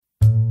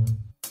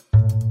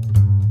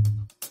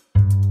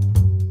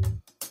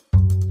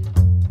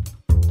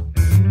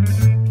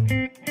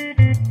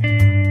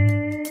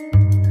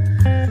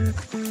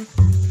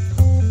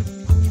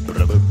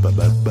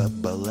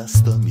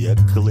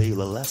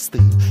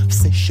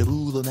все, що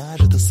було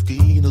нажито,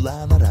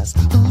 скинула нараз.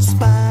 У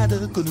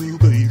спадок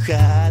онукові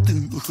хати,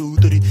 у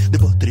хуторі, де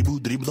потрібу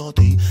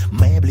дрібноти,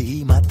 меблі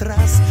і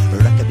матрас,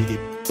 ракабілі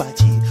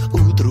паті,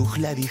 у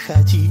трухлявій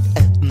хаті,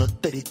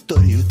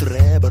 етнотериторію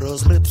треба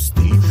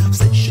розгребсти.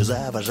 Все, що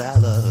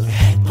заважало,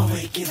 геть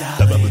повикидали.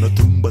 Та бабина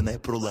тумба не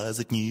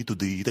пролазить ні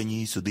туди, та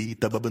ні сюди.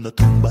 Та бабина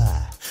тумба,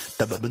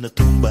 та бабина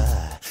тумба,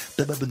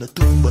 та бабина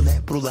тумба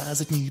не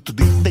пролазить ні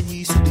туди, та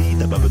ні сюди.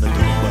 Та бабина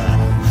тумба,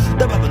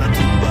 та бабина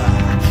тумба,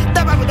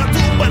 та бабина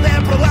тумба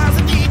не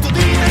пролазить ні туди,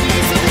 та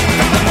ні сюди.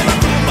 Та бабина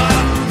тумба,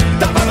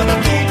 та бабина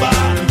тумба,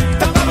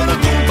 та бабина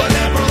тумба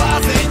не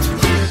пролазить.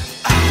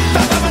 Та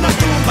бабина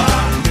тумба,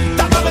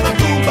 та бабина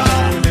тумба,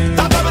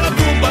 та бабина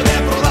тумба не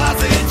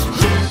пролазить.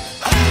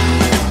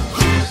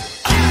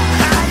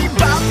 Ай,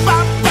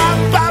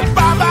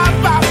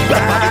 ба-ба-ба-ба-ба-ба-ба. Та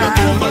бабина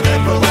тумба не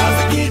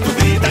пролазить ні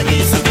туди, та ні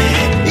сюди.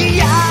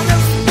 Я не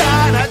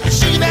стара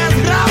чи не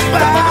зграба.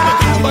 Та бабина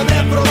тумба не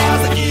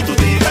пролазить ні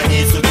туди, та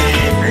ні сюди.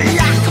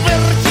 Як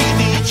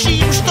вертіти,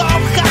 чим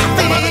штовхати.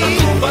 Та бабина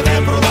тумба не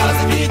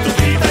пролазить ні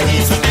туди, та ні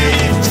сюди.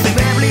 Всі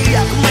меблі,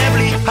 як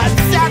меблі, а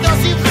ця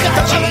досі в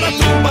хаті. Та бабина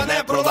тумба не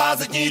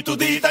пролазить ні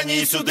туди, та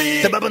ні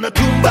сюди. Та бабина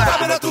тумба, та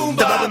бабина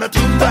тумба, та бабина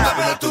тумба, та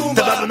бабина тумба,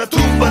 та бабина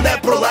тумба не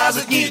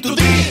пролазить ні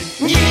туди,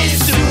 ні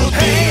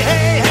сюди.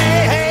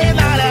 Гей,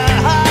 наля.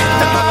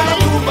 Та бабина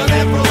тумба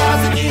не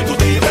пролазить ні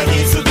туди, та ні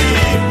сюди.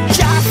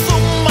 Часу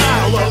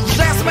мало,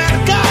 вже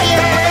смеркає.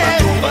 Та бабина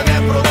тумба не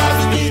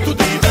пролазить ні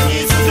туди, та ні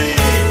сюди.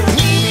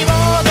 Ні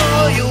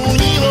водою,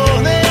 ні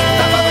вогнем.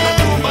 Та бабина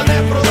тумба не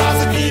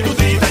пролазить ні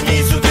туди, та ні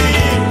сюди.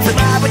 Це,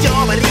 мабуть,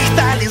 оберіг,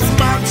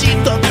 талісман чи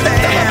тотем. Та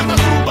бабина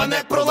тумба не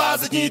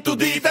пролазить ні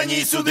туди, та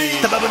ні сюди.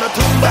 Та бабина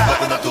тумба, та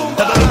бабина тумба,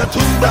 та бабина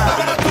тумба, та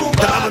бабина тумба,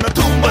 та бабина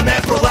тумба не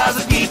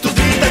пролазить ні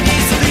туди, та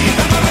ні сюди.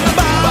 Та бабина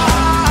тумба,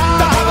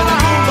 та бабина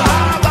тумба,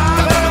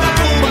 та бабина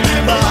тумба не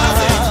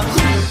пролазить.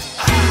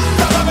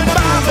 Та бабина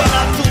тумба, та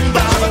бабина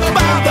тумба, та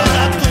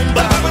бабина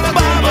тумба, та бабина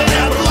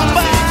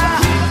тумба.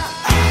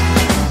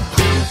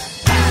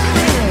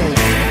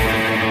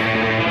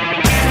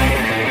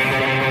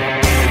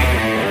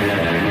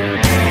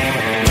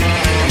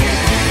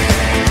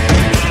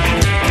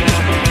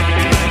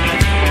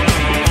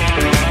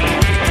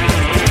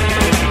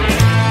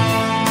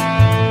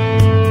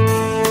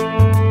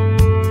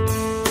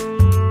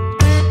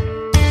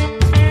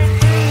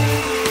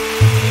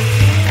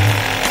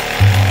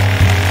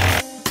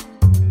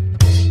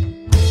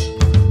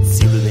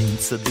 Цілий день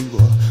це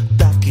диво,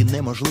 так і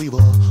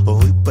неможливо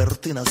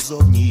виперти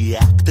назовні,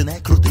 як ти не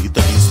крути,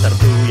 тобі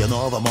стартує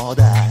нова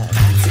мода.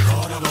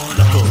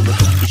 Навколо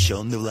тумки,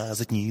 що не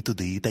влазить ні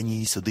туди, та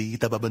ні сюди.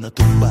 Та бабина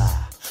тумба,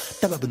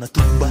 та бабина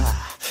тумба,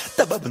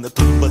 та бабина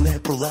тумба не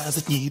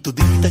пролазить ні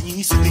туди, та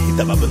ні сюди.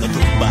 Та бабина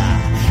тумба,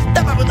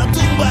 та бабина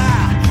тумба,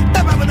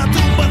 та бабина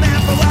тумба не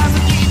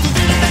пролазить ні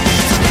туди, та ні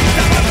сюди.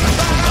 Та бабина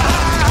тумба,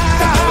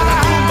 та бабина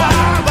тумба,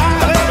 та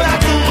бабина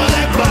тумба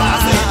не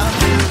пролазить.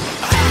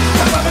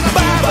 Та бабина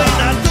тумба,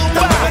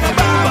 та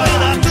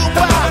бабина тумба, та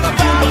бабина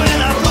тумба не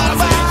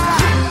пролазить.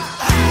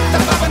 Та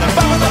бабина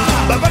тумба,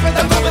 та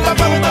бабина тумба, та бабина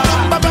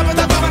тумба, та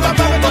бабина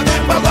тумба не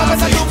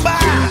пролазить.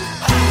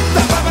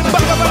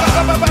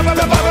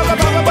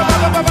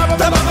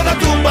 Та бабина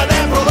тумба не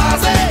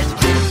пролазить.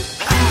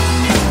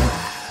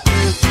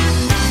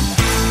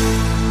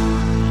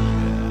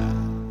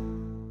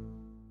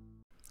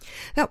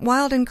 That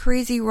wild and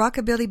crazy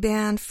rockabilly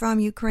band from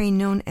Ukraine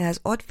known as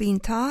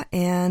Otvinta,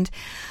 and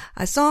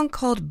a song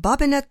called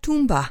Babina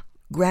Tumba,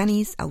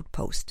 Granny's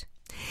Outpost.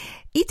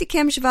 І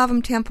таким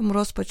жвавим темпом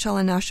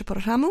розпочали нашу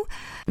програму.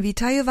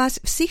 Вітаю вас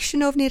всіх,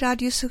 шановні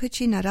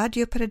радіослухачі, на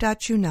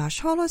радіопередачу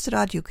 «Наш голос»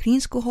 радіо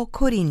українського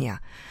коріння.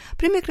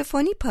 При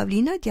мікрофоні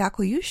Павліна,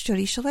 дякую, що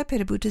рішила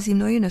перебути зі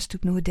мною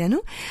наступну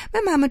годину.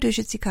 Ми маємо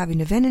дуже цікаві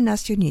новини на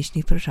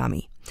сьогоднішній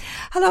програмі.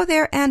 Hello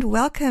there and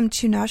welcome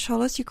to Nash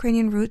Holos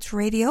Ukrainian Roots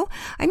Radio.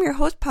 I'm your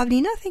host,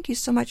 Pavlina. Thank you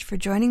so much for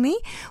joining me.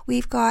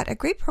 We've got a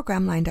great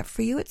program lined up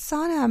for you. It's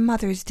on a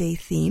Mother's Day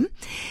theme,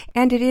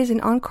 and it is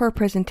an encore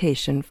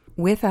presentation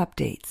with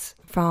updates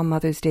from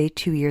Mother's Day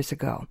 2 years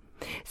ago.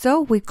 So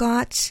we've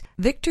got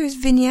Victor's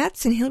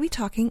vignettes, and he'll be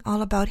talking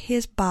all about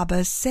his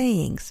Baba's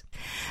sayings.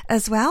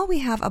 As well, we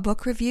have a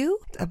book review,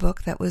 a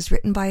book that was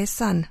written by his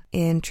son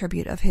in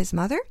tribute of his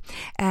mother.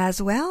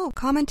 As well,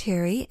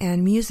 commentary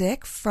and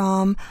music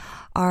from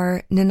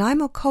our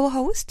Nanaimo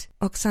co-host,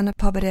 Oksana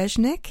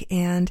Poberezhnik,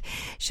 and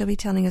she'll be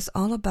telling us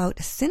all about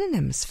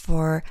synonyms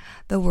for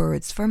the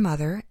words for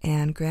mother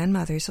and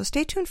grandmother. So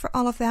stay tuned for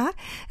all of that.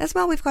 As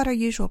well, we've got our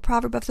usual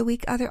proverb of the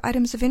week, other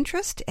items of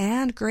interest,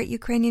 and great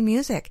Ukrainian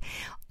music,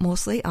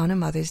 mostly on a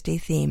Mother's Day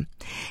theme.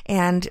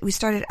 And we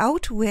started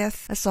out with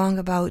a song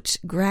about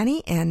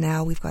Granny, and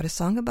now we've got a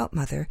song about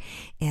Mother.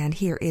 And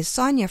here is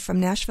Sonia from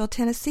Nashville,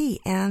 Tennessee,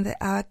 and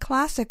a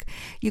classic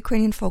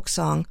Ukrainian folk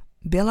song,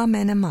 Bila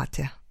Mene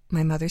Mate,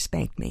 My Mother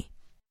Spanked Me.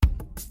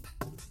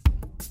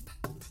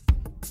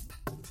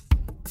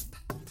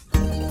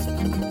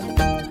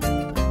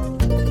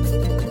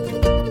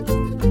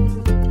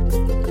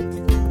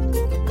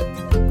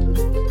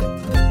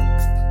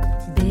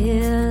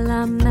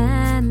 Bila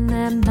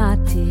mene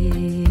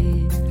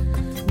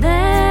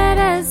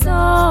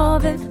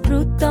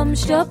rekrutom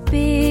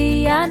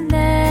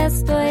szczopijane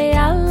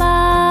stojala.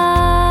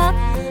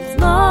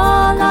 Z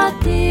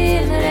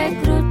młodym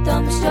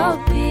rekrutom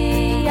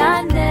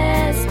szczopijane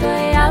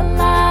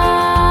stojala.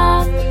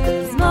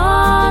 Z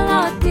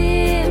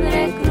młodym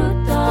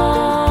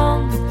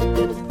rekrutom.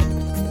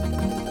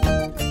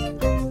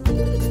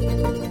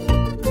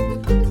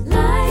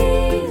 Laj,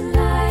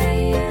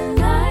 laj,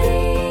 laj,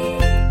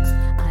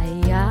 a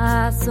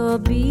ja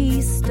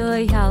sobie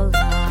stojala.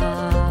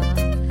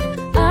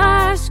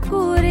 Aż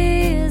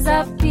kury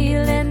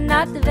zapile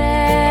na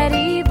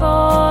двері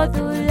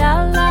воду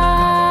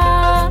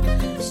ляла,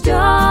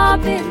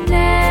 щоби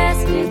не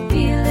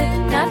скрипіли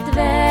на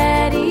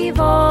двері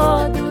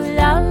воду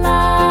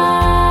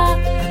ляла,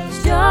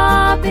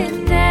 щоби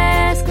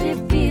не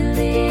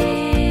скрипіли.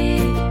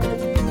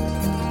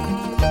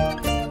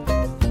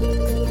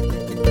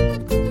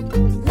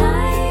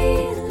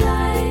 Лай,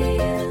 лай,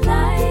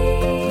 лай,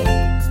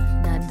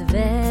 на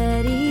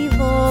двері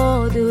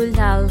воду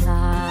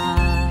ляла.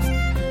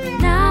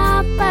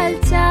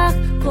 Пальцях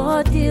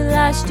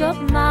ходила,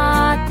 щоб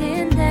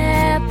мати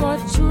не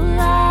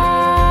почула,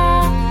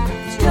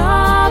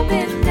 щоб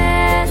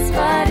не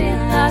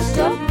сварила,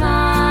 щоб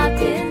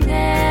мати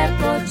не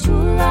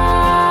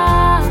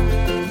почула,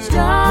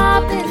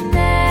 щоб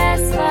не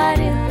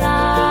сварила.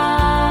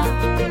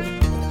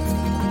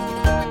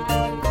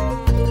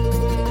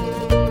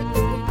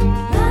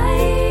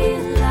 Лай,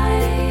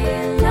 лай,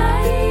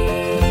 лай,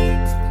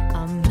 а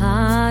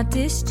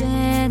мати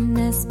ще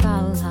не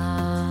спала.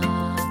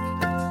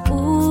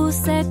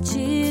 Усе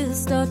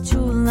чисто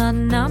чула,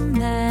 на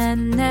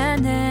мене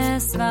не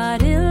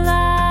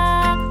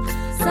сварила.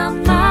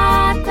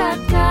 Сама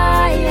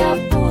така я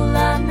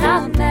була, на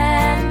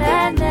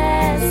мене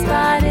не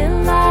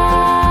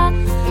сварила.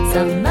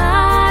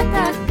 Сама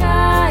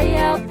така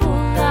я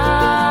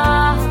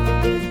була.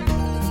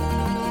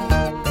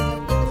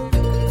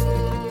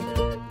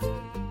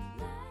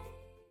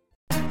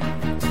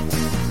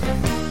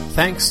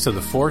 Thanks to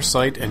the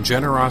foresight and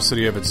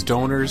generosity of its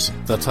donors,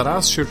 the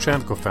Taras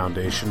Shevchenko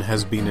Foundation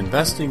has been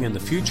investing in the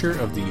future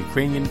of the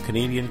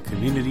Ukrainian-Canadian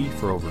community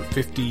for over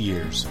 50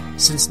 years.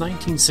 Since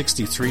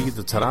 1963,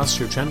 the Taras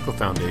Shevchenko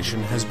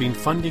Foundation has been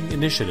funding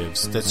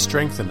initiatives that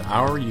strengthen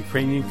our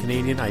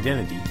Ukrainian-Canadian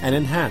identity and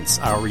enhance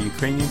our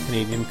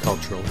Ukrainian-Canadian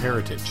cultural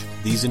heritage.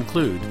 These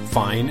include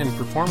fine and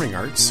performing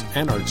arts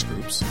and arts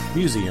groups,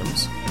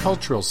 museums,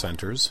 cultural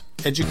centers,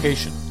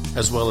 education,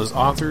 as well as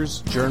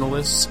authors,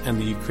 journalists, and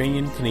the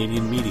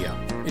Ukrainian-Canadian media,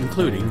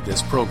 including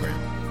this program.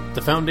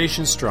 The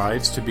foundation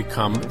strives to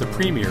become the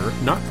premier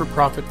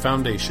not-for-profit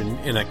foundation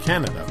in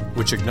Canada,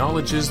 which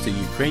acknowledges the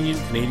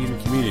Ukrainian-Canadian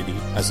community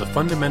as a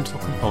fundamental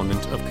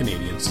component of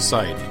Canadian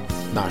society.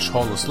 Nash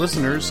Holos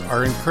listeners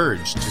are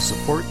encouraged to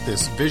support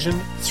this vision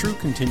through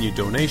continued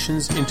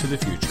donations into the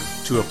future.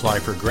 To apply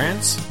for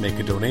grants, make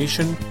a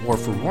donation, or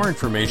for more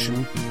information,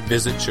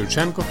 visit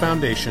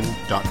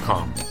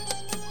ShevchenkoFoundation.com.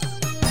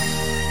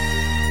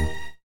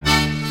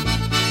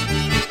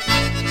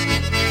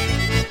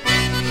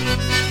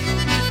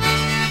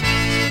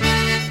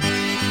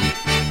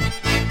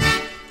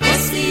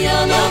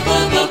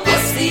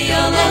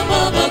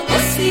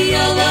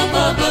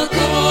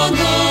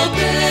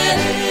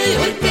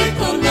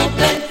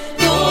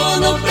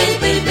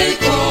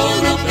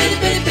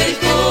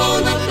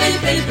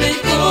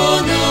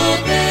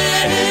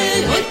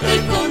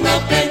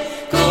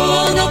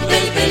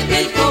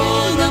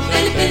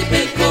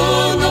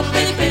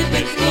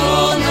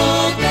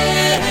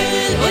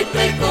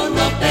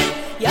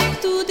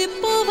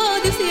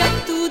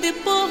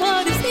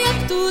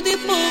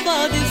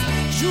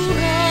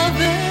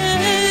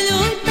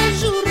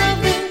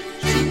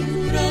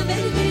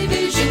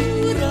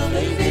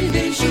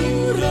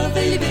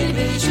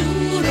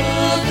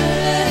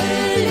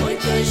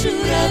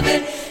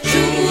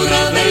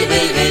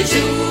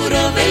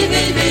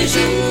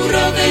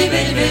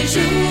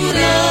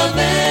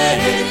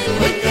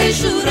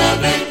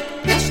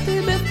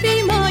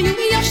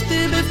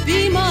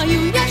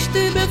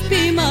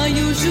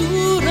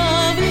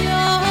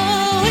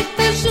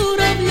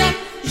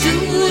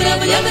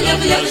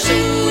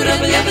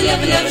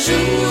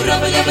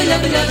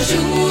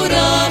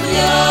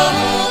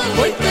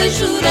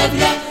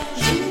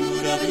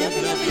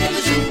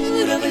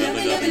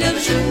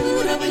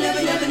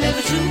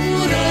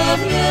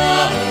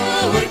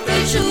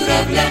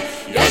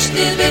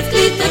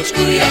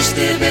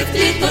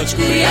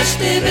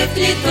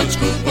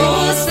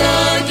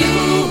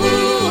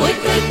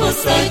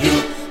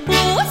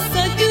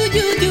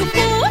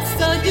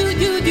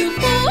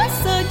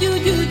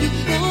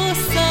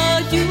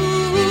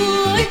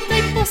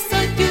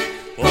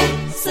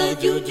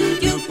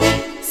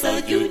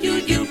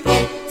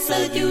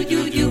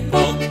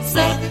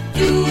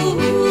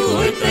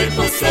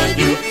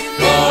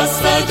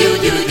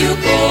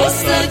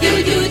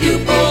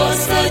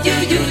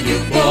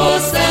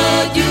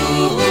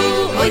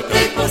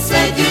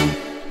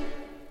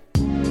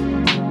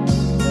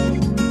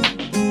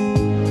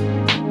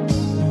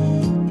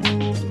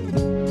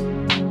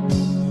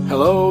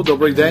 Hello,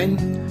 добрий день.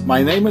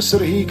 My name is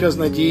Serhiy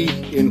Kaznady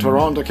in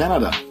Toronto,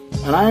 Canada.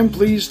 and I am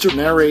pleased to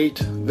narrate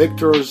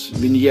Victor's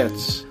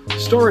vignettes,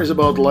 stories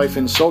about life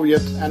in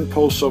Soviet and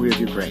post-Soviet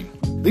Ukraine.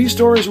 These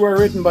stories were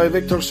written by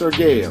Viktor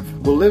Sergeyev,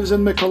 who lives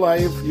in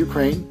Mykolaiv,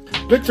 Ukraine.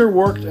 Victor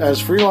worked as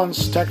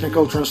freelance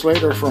technical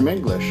translator from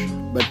English,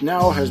 but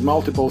now has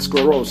multiple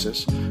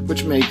sclerosis,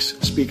 which makes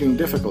speaking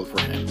difficult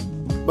for him.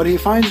 But he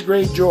finds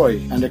great joy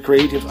and a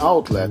creative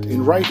outlet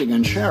in writing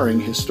and sharing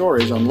his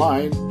stories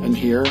online and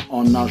here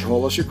on Nash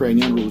Holos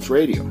Ukrainian Roots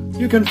Radio.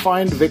 You can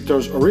find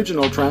Victor's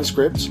original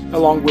transcripts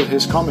along with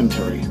his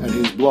commentary at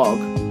his blog,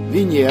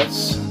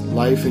 Vignettes,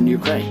 Life in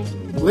Ukraine.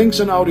 Links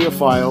and audio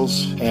files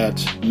at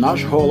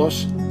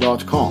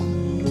nashholos.com.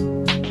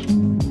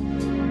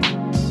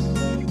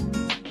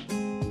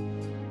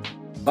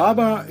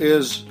 Baba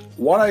is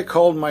what I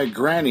called my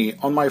granny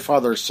on my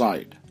father's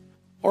side,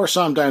 or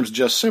sometimes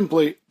just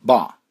simply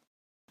Ba.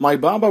 My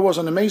Baba was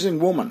an amazing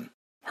woman.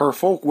 Her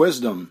folk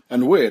wisdom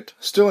and wit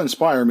still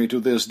inspire me to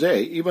this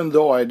day, even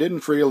though I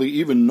didn't really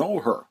even know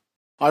her.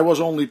 I was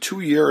only 2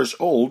 years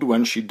old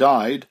when she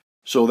died,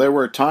 so there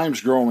were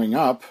times growing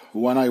up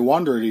when I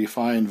wondered if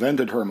I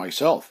invented her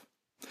myself.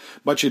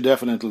 But she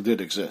definitely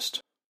did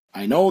exist.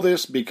 I know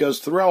this because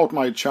throughout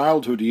my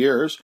childhood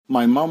years,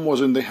 my mom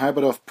was in the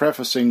habit of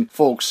prefacing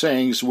folk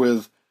sayings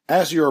with,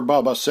 "As your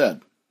Baba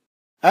said."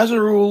 As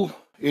a rule,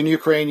 in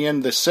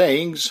Ukrainian the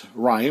sayings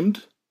rhymed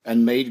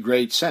and made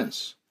great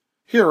sense.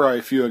 Here are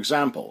a few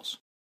examples.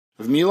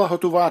 Вміла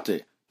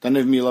готувати, та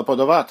не вміла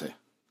подавати.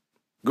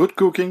 Good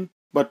cooking,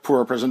 but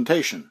poor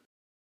presentation.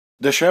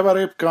 Дешева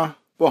рибка,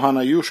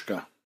 погана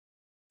юшка.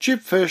 Cheap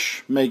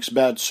fish makes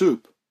bad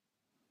soup.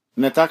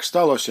 Не так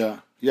сталося,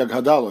 як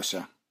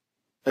гадалося.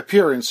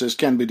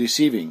 Appearances can be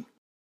deceiving.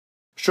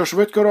 Що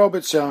швидко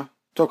робиться,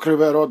 то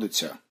криве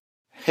родиться.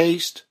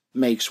 Haste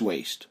makes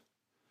waste.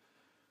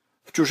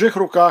 В чужих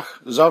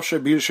руках завше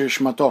більший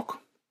шматок.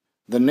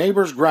 The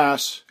neighbor's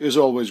grass is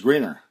always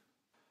greener.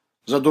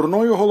 За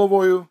дурною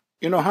головою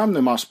і ногам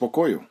нема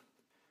спокою.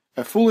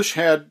 A foolish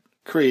head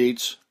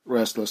creates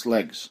restless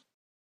legs.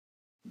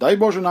 Дай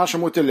Боже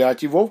нашому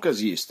теляті вовка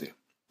з'їсти.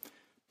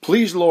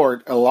 Please,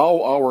 Lord,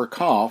 allow our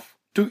calf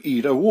to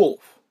eat a wolf.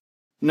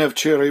 Не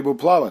вчи рибу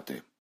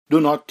плавати. Do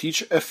not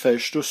teach a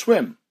fish to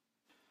swim.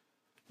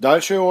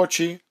 Дальше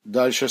очі,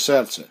 дальше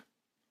серце.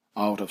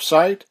 Out of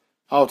sight,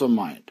 out of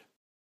mind.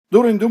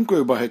 Дурень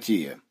думкою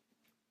багатіє.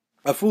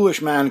 A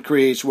foolish man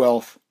creates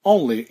wealth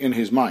only in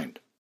his mind.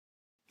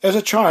 As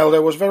a child, I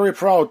was very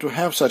proud to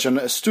have such an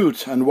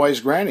astute and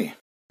wise granny.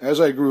 As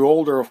I grew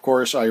older, of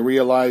course, I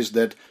realized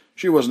that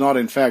she was not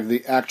in fact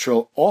the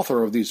actual author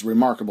of these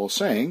remarkable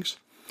sayings.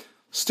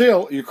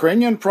 Still,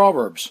 Ukrainian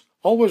proverbs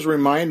always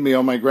remind me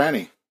of my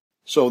granny,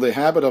 so the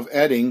habit of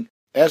adding,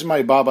 as my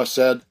Baba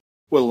said,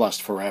 will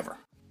last forever.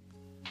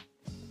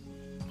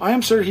 I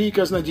am Serhiy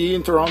Kaznady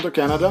in Toronto,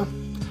 Canada.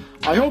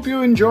 I hope you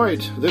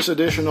enjoyed this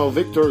edition of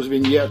Victor's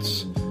Vignettes,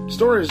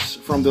 stories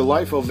from the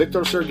life of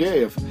Viktor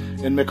Sergeyev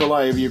in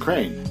Mykolaiv,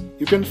 Ukraine.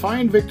 You can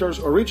find Victor's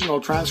original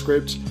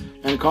transcripts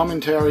and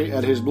commentary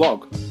at his blog,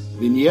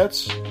 Vignettes,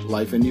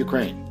 Life in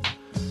Ukraine.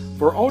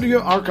 For audio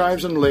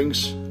archives and links,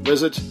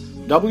 visit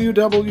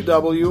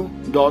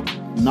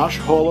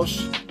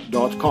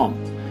www.nashholos.com.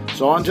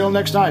 So until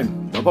next time,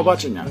 do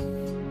побачення.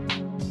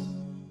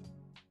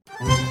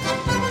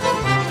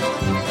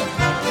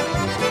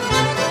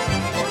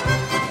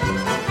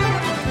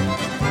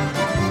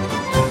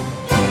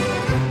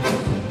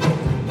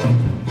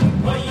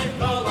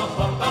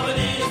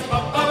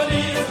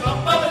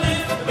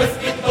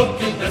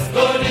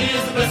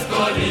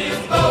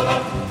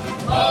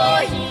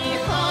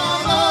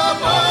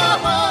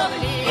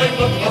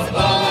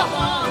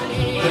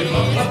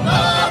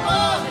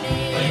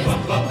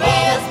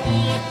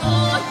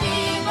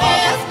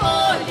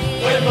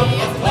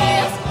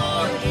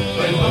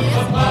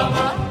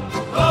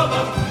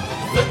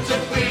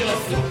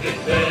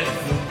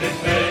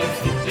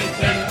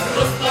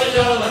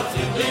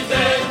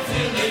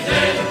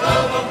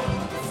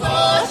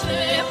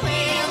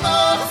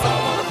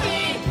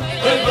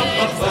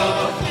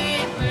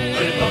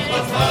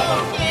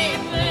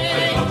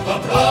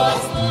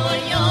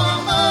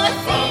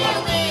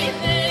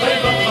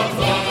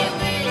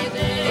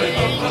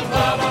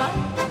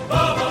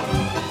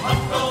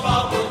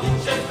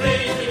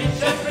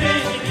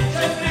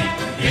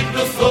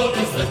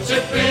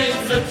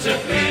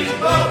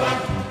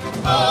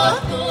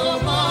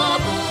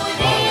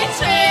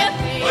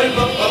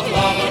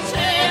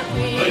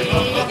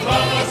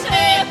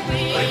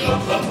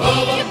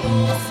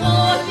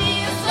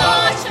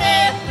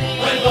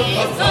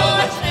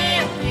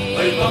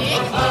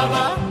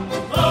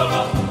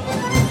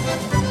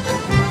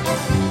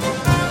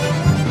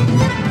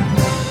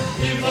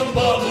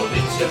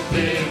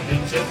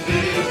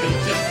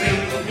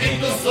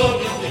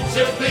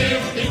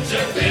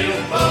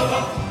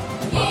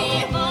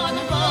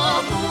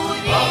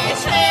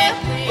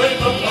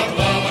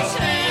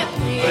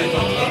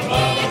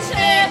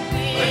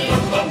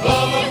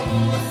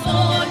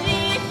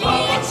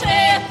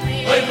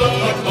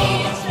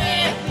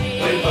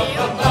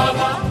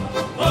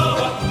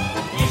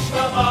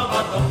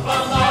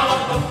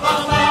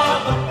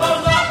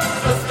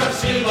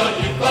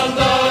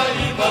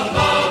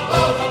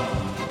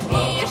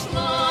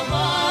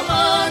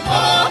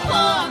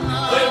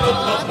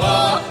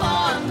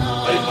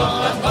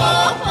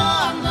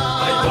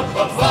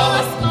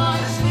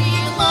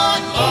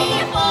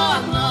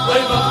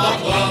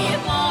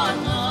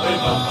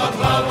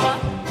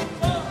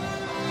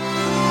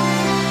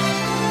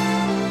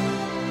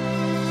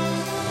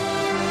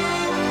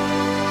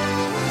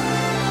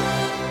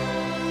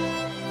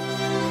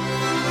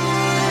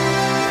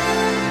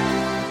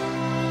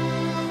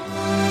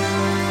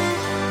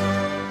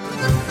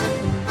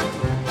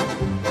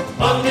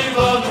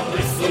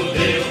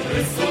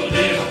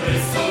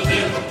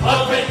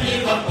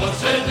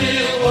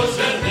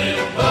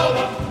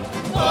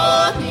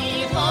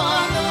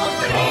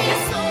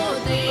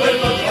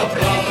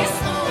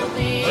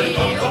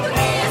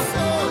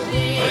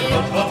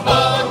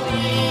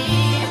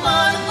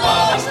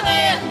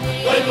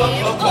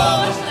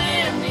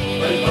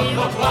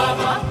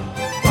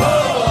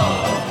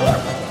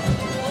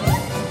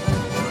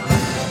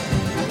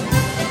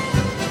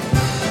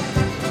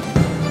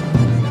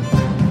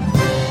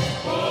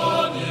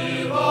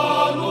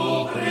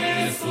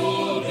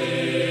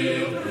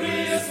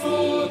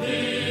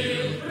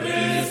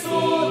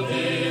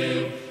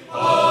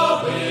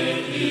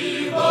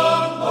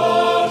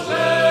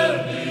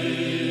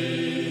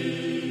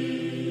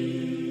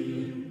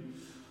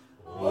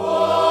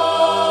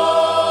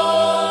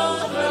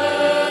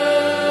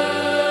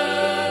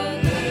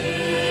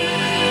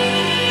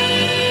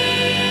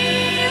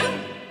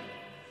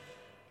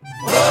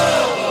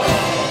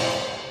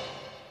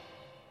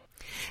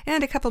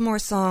 And a couple more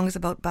songs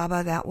about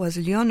Baba. That was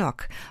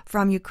Lyonok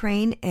from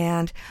Ukraine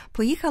and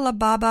Poyichala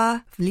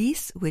Baba v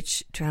Lis,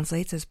 which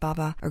translates as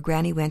Baba or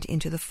Granny went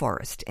into the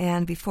forest.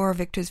 And before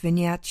Victor's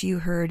vignette, you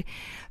heard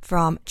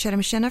from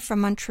Cheremshena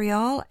from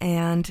Montreal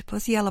and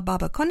Posiala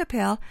Baba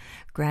Konapel,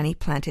 Granny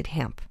planted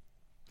hemp.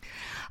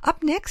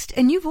 Up next,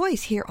 a new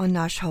voice here on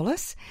Nash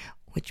Holos,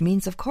 which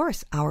means, of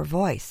course, our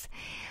voice.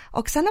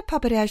 Oksana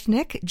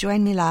Poberezhnik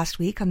joined me last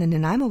week on the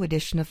Nanaimo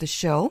edition of the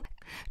show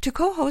to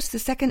co-host the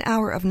second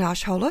hour of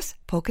Nash Holos,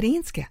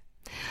 Po-Ukrainske.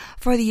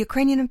 For the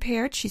Ukrainian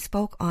Impaired, she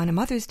spoke on a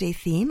Mother's Day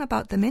theme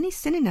about the many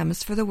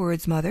synonyms for the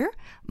words mother,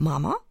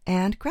 mama,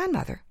 and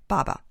grandmother,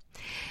 baba.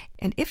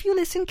 And if you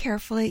listen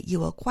carefully, you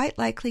will quite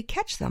likely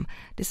catch them,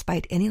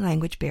 despite any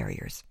language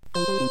barriers.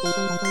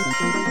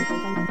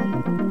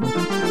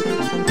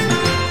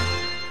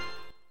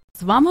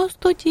 З вами у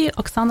студії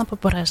Оксана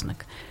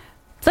Попережник.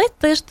 Цей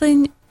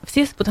тиждень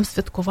всі будемо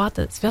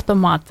святкувати Свято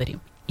Матері.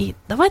 І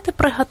давайте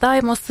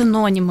пригадаємо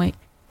синоніми,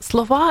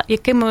 слова,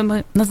 якими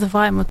ми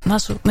називаємо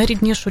нашу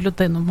найріднішу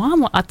людину,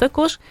 маму, а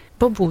також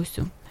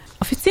бабусю.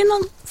 Офіційно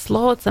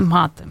слово – це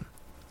мати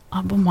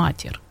або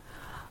матір.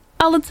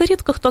 Але це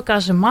рідко хто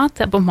каже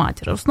мати або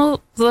матір.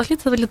 Взагалі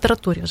це в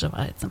літературі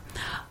вживається.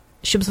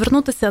 Щоб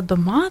звернутися до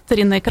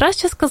матері,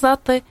 найкраще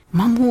сказати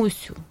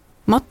мамусю,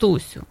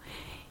 матусю.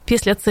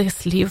 Після цих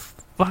слів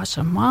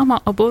ваша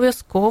мама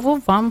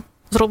обов'язково вам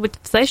зробить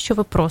все, що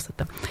ви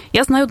просите.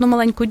 Я знаю одну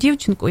маленьку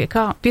дівчинку,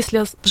 яка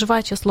після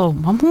вживаючи слово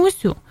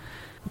 «мамусю»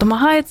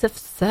 домагається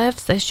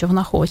все, що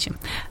вона хоче.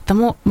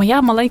 Тому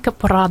моя маленька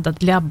порада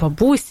для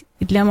бабусь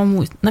і для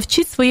мамусь.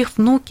 Навчіть своїх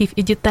внуків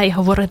і дітей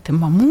говорити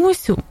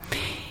 «мамусю»,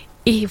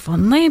 і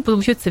вони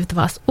доб'ються від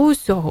вас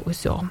усього.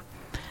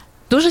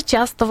 Дуже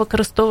часто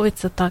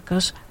використовується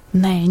також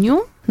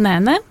неню,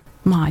 нене,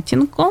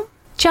 матінко,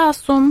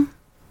 часом,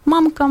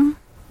 мамка,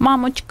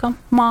 мамочка,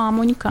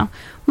 мамонька,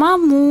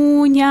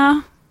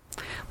 мамуня,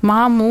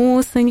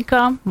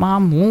 мамусенька,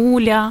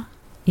 мамуля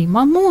і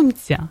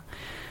мамунця.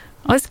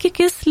 Ось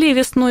скільки слів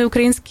існує в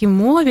українській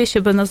мові,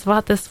 щоб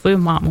назвати свою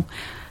маму.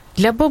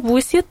 Для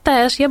бабусі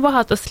теж є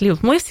багато слів.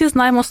 Ми всі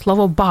знаємо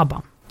слово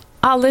 «баба».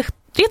 Але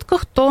рідко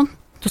хто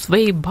до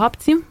своєї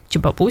бабці чи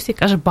бабусі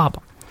каже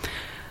 «баба».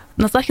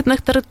 На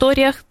західних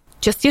територіях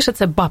частіше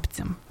це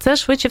 «бабця». Це,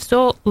 швидше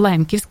всього,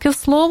 лемківське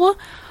слово.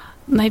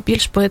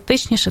 Найбільш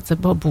поетичніше – це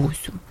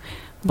бабусю.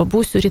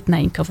 Бабусю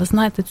рідненька. Ви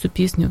знаєте цю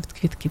пісню від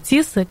Квітки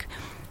Цісик?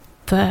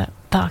 Це,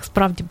 так,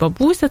 справді,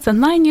 бабуся – це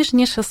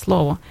найніжніше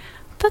слово.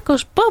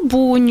 Також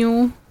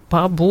бабуню,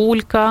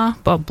 бабулька,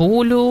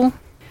 бабулю.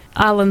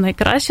 Але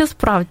найкраще,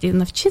 справді,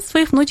 навчіть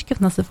своїх внучків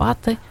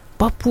називати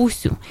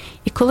бабусю.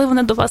 І коли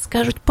вони до вас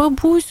кажуть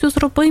 «бабусю,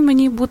 зроби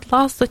мені, будь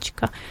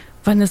ласочка»,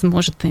 ви не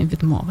зможете їм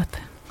відмовити.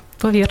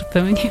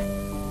 Повірте мені.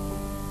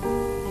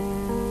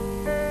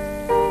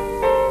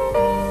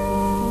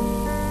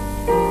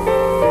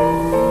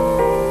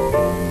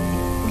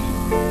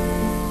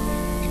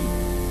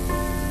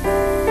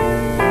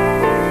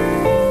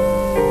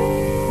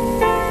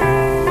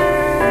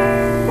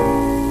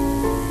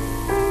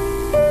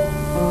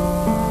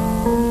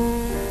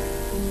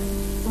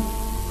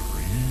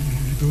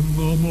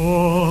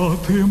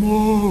 Мати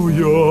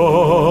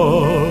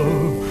моя,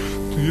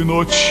 ти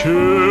ночей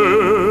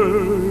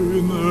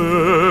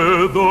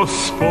не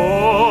доспала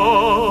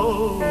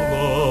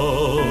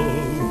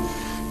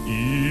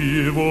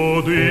і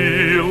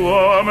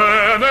водила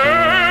мене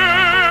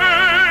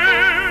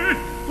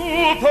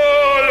у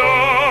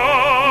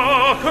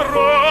полях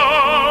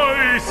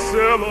край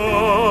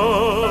села.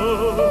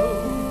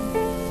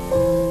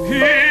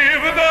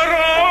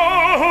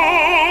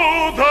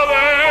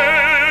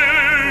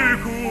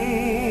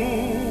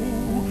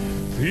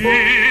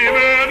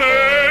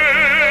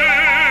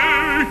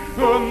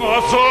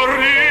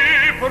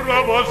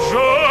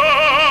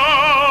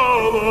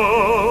 Проводжала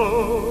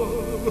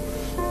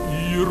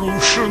і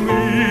рушник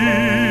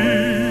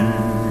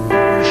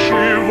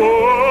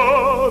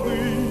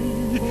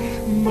вишиваний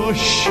на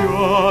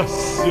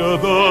щастя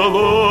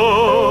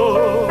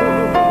дала.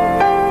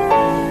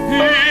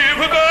 І в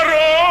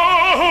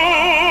дорогу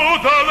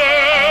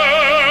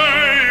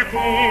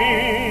далеку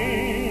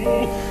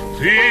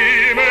ти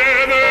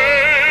мене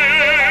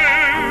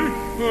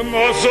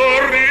на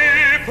зорі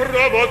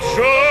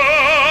проводжала.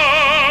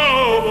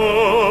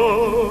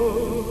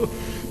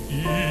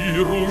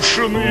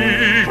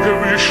 Рушник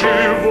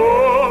вишиваний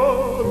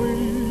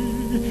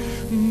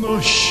на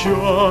щастя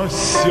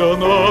щастя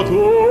на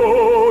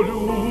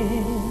долю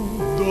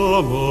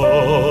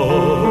дала.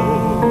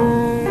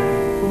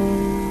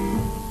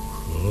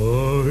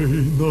 Хай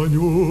на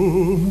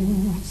ньому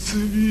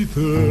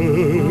цвіте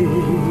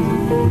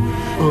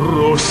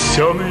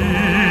росяниста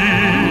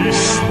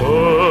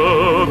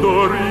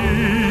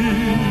доріжка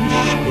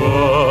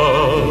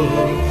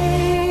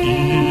і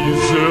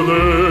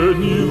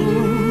зелені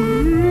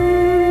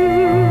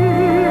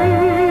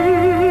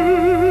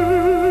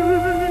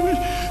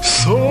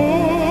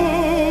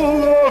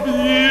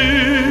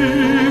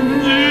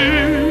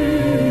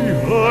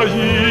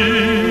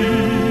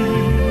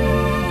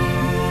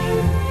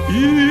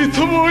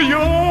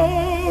твоя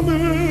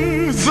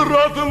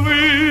незрадлива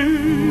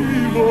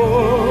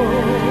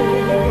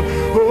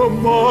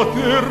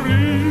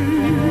материнська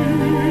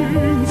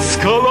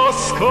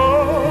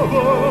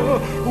ласкава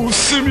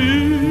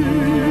усмішка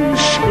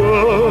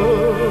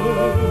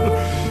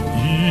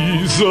і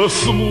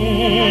засмучені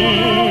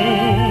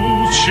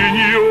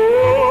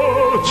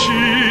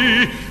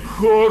очі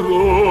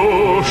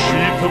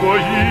хороші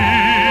твої.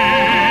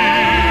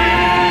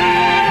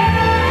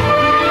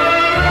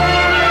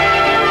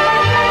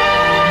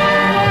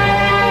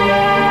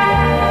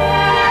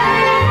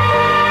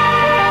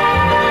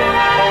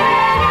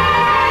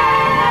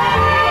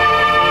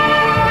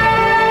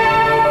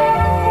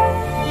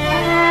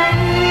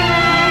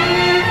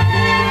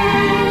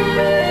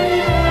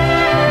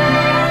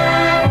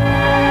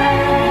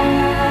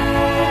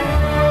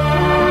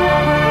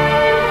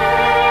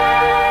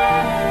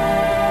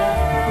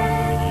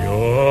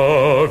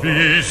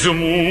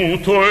 Візьму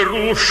той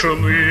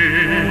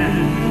рушник,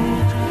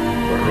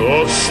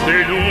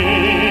 розстелю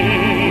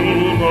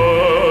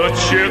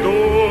наче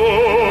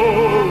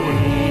долю,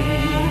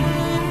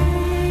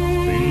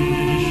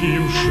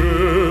 тихім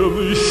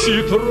шелесті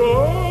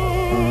трав,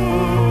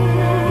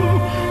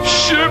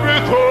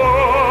 щебетані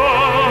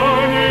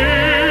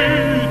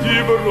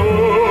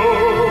дібров.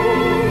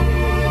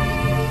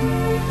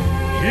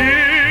 І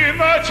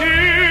на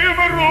тім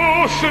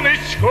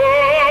рушничкові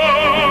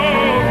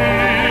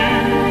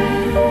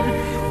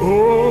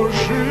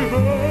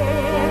оживе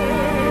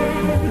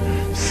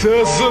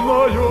все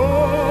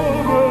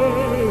знайоме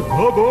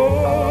до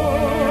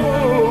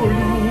болю,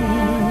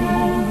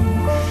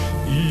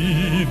 і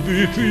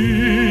дитинство,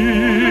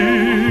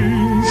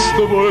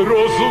 й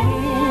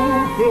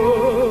розлука,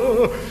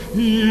 і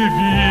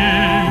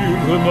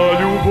вірна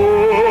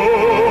любов.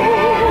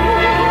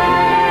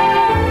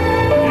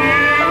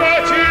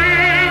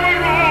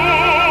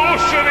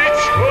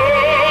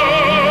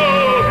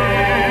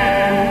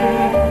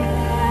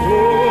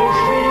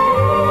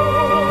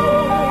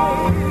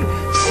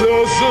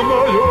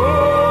 Знайоме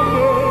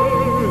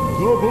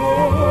до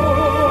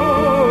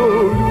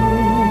болю,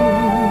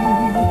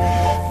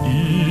 і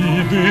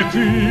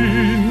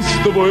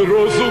дитинство, й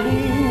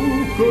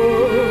розлука,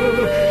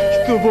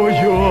 й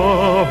твоя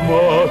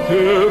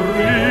материнська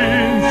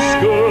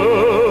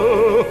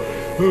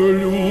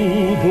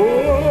любов.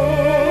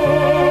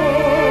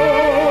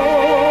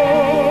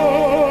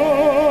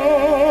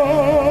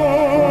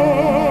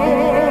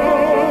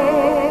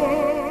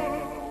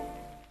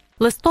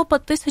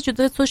 Листопад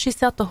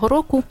 1960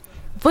 року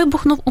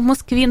вибухнув у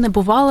Москві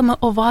небувалими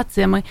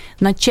оваціями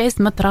на честь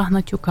Дмитра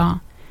Гнатюка.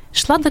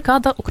 Йшла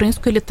декада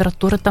української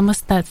літератури та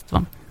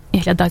мистецтва, і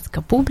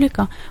глядацька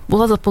публіка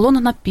була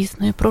заполонена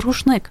піснею про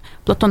рушник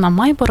Платона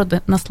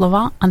Майбороди на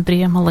слова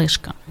Андрія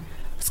Малишка.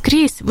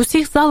 Скрізь, в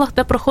усіх залах,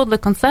 де проходили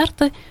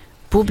концерти,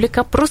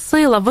 публіка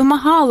просила,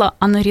 вимагала,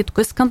 а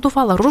нерідко й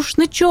скандувала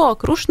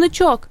 «Рушничок!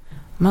 Рушничок!».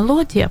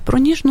 Мелодія про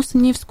ніжну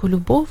синівську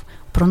любов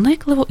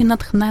проникливо і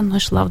натхненно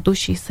йшла в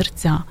душі й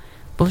серця,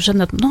 бо вже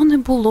давно не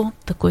було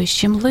такої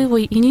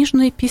щемливої і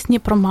ніжної пісні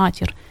про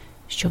матір,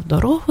 що в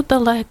дорогу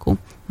далеку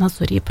на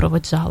зорі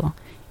проведжала,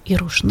 і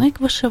рушник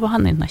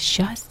вишиваний на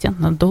щастя,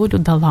 на долю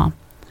дала.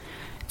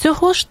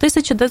 Цього ж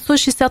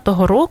 1960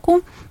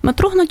 року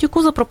Дмитру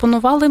Гнатюку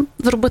запропонували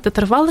зробити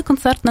тривале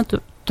концертне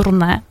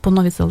турне по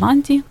Новій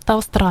Зеландії та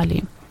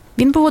Австралії.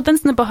 Він був один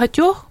з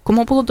небагатьох,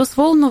 кому було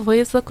дозволено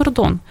виїзд за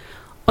кордон,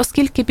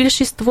 оскільки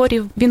більшість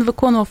творів він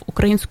виконував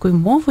українською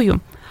мовою,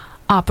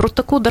 а про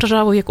таку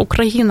державу, як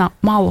Україна,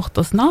 мало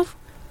хто знав,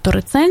 то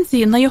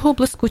рецензії на його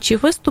блискучі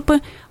виступи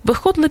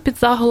виходили під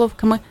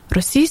заголовками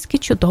 «Російський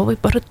чудовий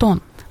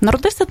баритон».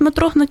 Народився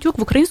Дмитро Гнатюк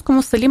в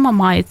українському селі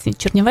Мамаїці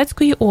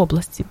Чернівецької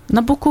області,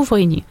 на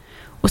Буковині,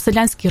 у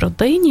селянській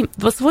родині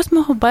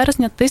 28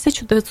 березня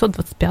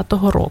 1925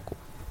 року.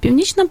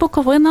 Північна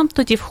Буковина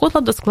тоді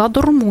входила до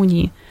складу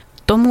Румунії,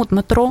 тому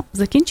Дмитро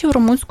закінчив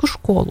румунську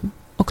школу.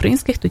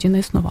 Українських тоді не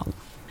існувало.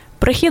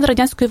 Прихід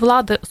радянської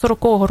влади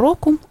 40-го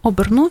року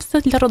обернувся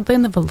для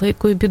родини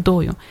великою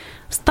бідою.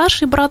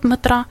 Старший брат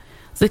Дмитра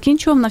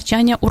закінчував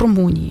навчання у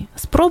Румунії.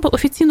 Спроби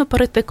офіційно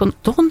перейти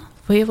кордон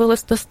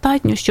виявилось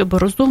достатньо, щоб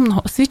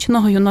розумного,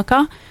 освіченого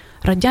юнака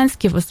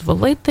радянські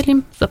визволителі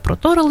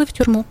запроторили в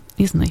тюрму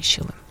і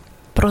знищили.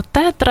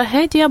 Проте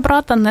трагедія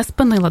брата не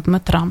спинила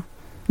Дмитра.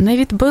 Не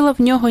відбила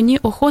в нього ні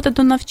охоти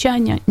до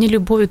навчання, ні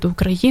любові до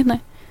України,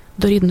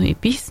 до рідної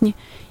пісні,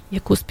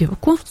 яку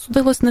співаку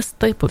судилось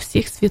нести по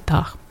всіх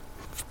світах.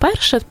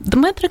 Вперше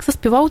Дмитрик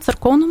заспівав у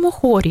церковному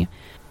хорі,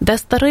 де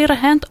старий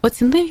регент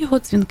оцінив його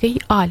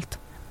дзвінкий альт.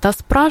 Та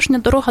справжня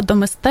дорога до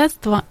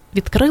мистецтва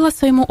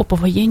відкрилася йому у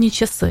повоєнні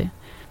часи.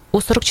 У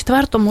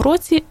 44-му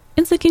році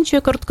він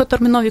закінчує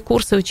короткотермінові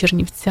курси у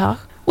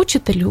Чернівцях,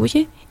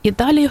 учителює і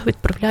далі його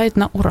відправляють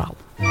на Урал.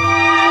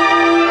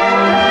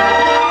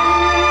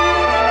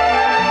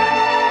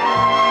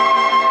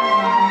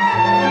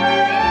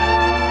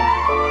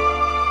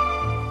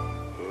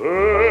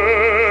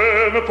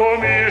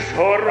 Поміж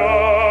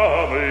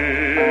горами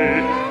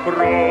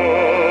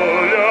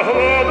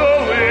пролягла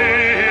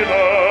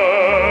долина,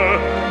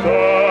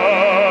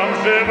 там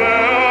живе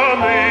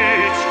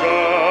Аничка,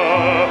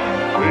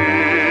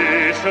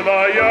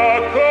 пишна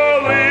як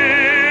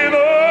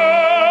калина,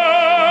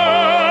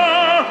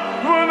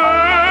 в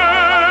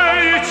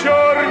неї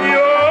чорні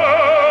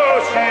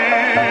очі,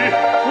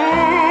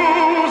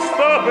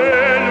 уста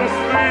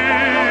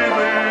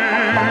пелюстини,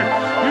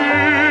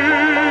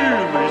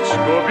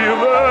 личко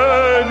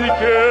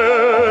біленьке,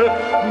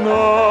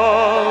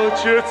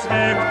 наче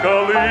цвіт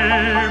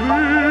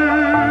калини.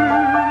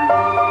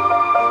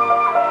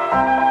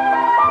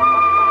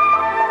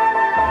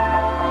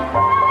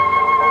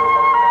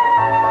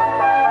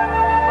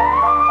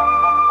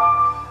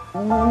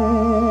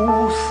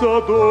 У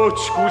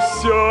садочку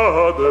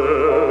сяде,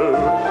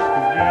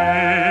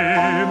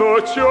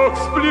 віночок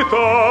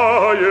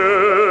сплітає,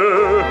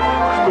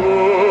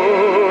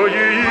 хто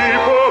її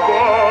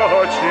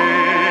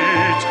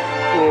побачить,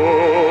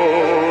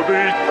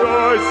 ходить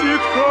та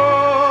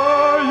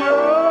зітхає.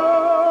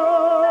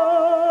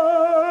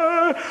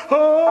 А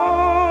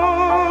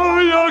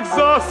як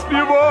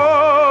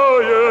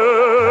заспіває,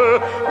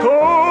 то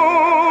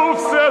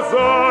все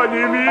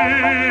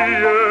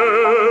заніміє,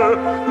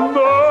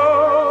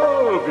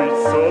 навіть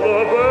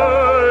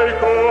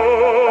соловейко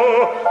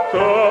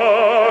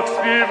так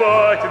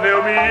співать не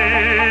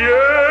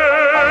вміє.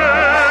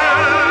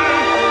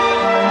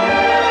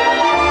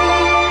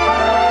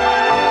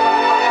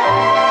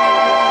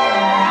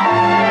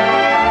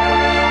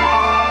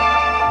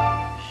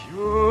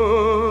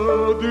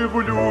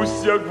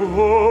 Дивлюсь, як в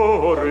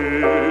гори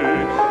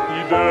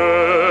йде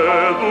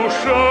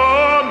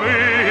душа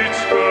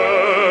ничка,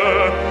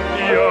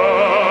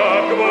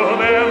 як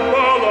вогнем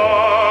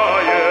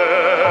палає,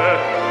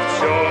 в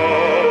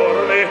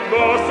чорних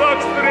косах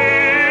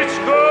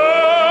стрічка,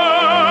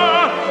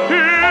 і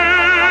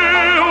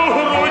у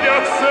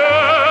грудях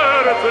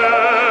серце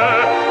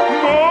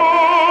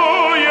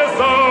моє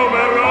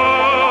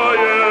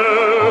завмирає.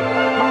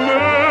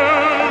 Не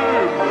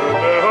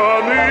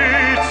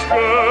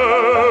Аничка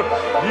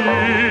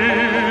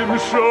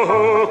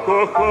іншого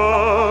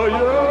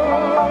кохає.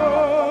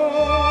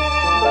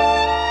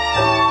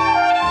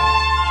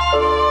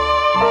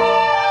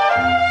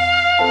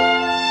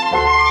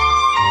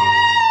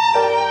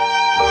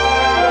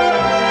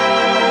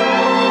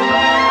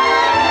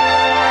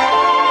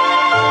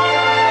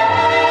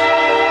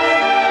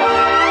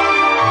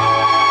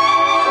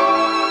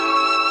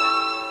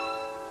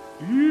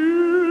 І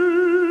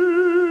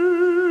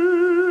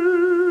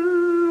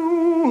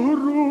у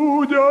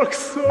грудях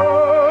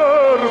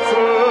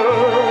серце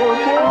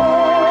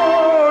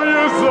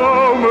моє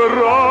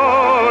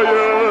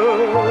завмирає.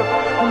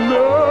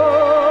 Не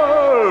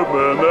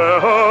мене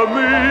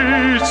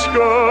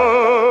Аничка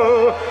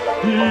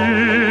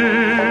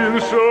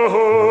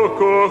іншого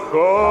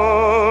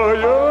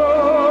кохає.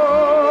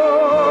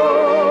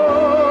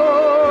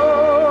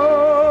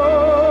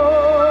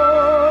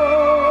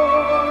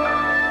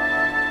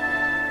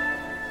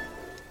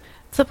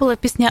 Це була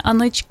пісня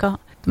 «Аничка»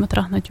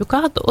 Дмитра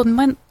Гнатюка до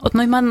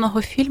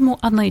одноіменного фільму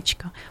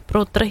 «Аничка»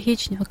 про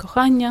трагічне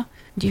кохання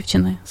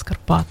дівчини з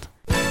Карпат.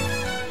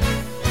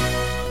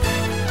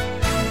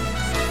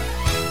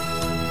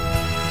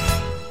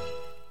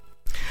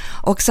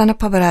 Oksana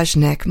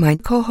Pavarajnik, my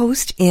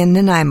co-host in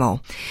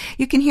Nanaimo.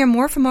 You can hear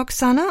more from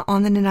Oksana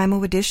on the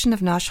Nanaimo edition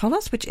of Nash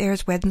Holos, which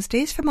airs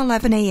Wednesdays from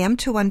 11 a.m.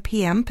 to 1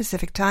 p.m.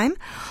 Pacific Time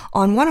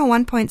on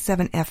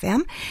 101.7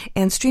 FM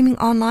and streaming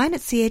online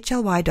at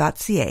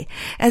chly.ca.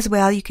 As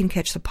well, you can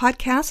catch the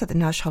podcast at the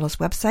Nash Holos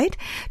website.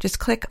 Just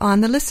click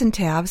on the Listen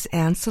tabs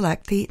and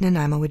select the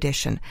Nanaimo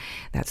edition.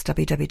 That's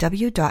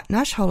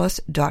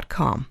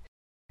www.nashholos.com.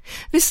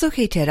 Ви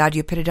слухаєте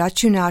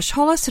радіопередачу «Наш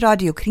голос»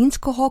 радіо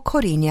Українського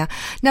коріння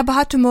на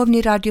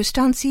багатомовній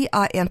радіостанції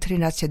АМ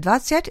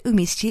 1320 у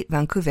місті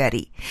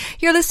Ванкувері.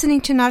 You're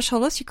listening to «Наш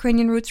голос»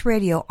 Ukrainian Roots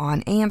Radio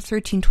on AM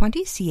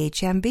 1320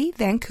 CHMB,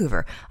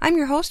 Vancouver. I'm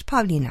your host,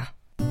 Pavlina.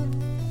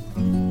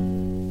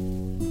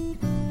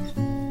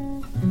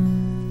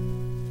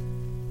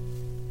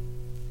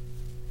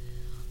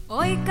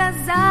 Ой,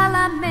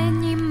 казала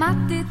мені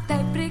мати, та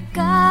й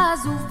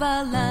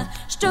приказувала,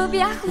 щоб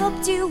я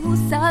хлопців у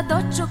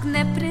садочок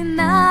не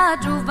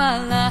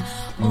принаджувала.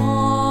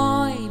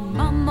 Ой,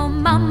 мамо,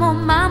 мамо,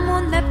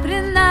 мамо, не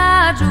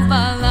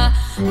принаджувала.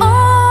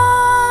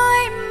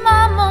 Ой,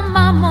 мамо,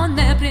 мамо,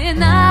 не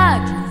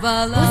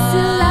принаджувала.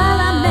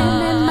 Посилала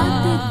мене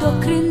мати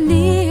до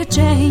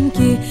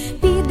криниченьки,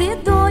 піди,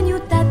 доню,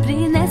 та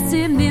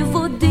принеси ми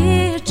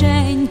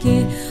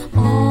водиченьки.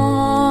 Ой,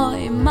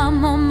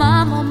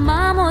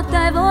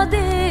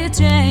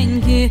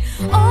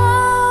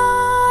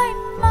 Ой,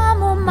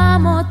 мамо,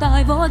 мамо, та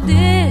й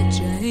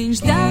водичень,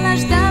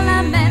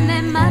 ждала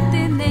мене,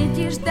 мати не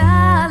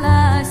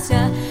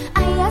діждалася,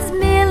 а я з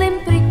милим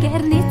при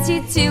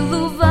керниці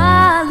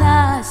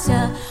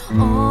цілувалася.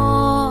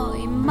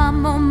 Ой,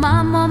 мамо,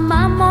 мамо,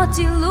 мамо,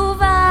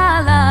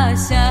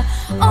 цілувалася.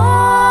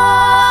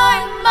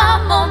 Ой,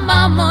 мамо,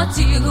 мамо,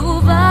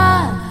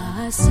 цілувалася.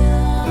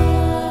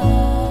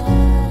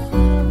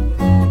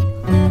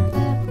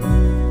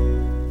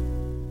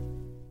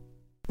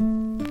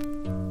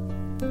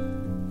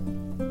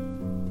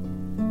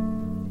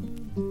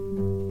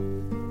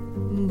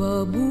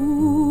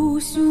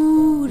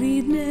 Бабусю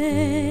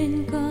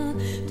рідненька,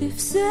 ти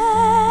все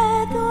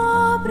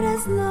добре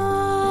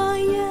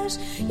знаєш,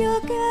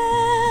 яке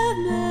в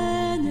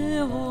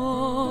мене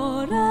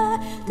горе,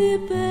 ти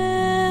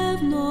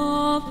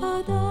певно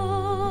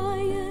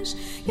вгадаєш,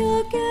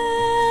 яке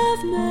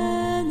в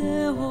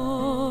мене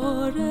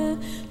горе,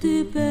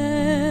 ти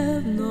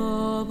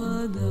певно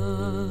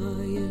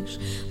вгадаєш,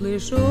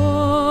 лиш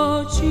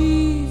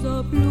очі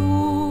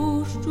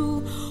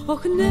заплющу,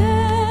 ох,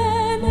 не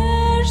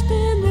ж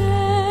ти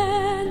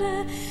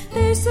мене,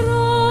 десь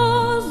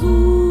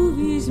разу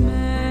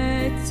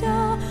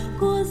візьметься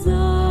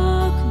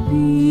козак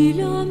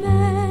біля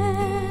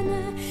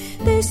мене,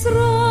 десь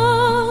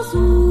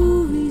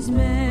разу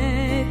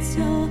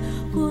візьметься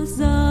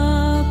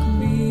козак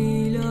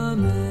біля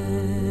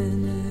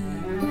мене.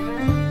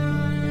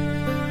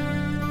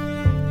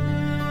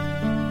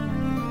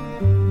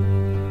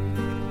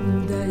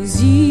 Дай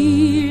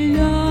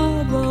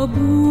зілля,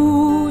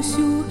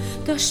 бабусю,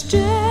 та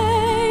ще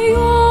й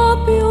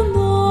опівночі,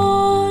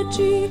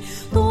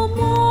 то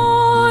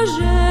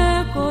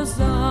може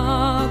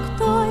козак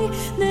той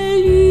не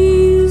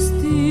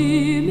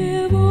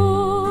лізтиме в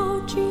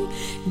очі,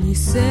 ні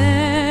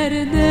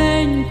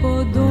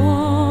серденько,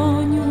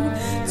 доню,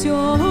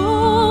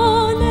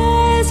 цього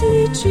не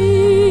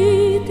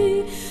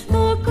злічити,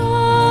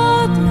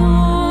 така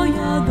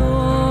твоя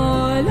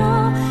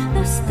доля,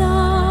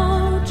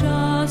 настав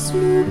час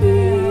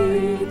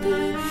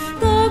любити,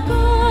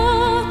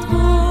 така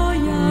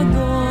твоя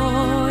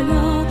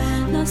доля,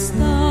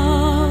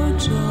 настав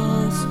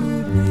час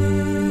любити.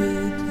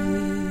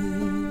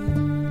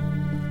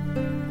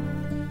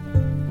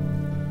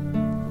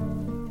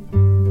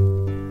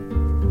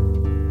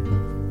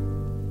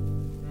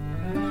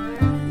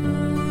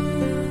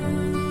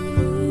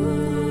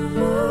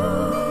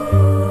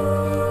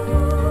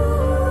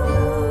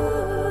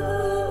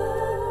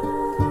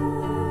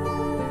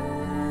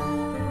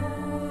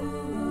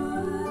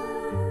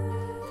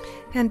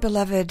 And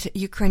beloved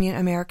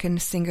Ukrainian-American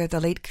singer,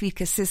 the late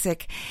Kvitka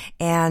Sisek,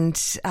 and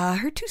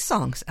her two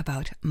songs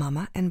about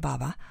Mama and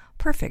Baba,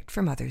 perfect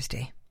for Mother's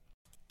Day.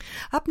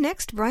 Up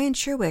next, Brian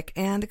Sherwick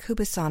and the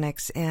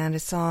Kubasonics, and a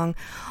song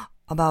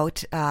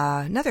about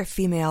another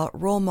female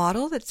role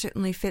model that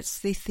certainly fits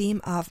the theme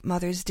of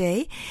Mother's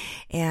Day,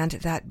 and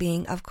that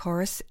being, of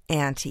course,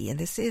 Auntie. And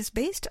this is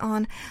based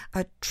on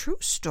a true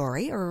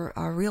story, or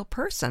a real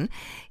person,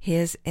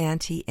 his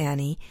Auntie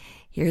Annie.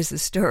 Here's the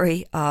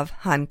story of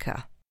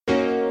Hanka.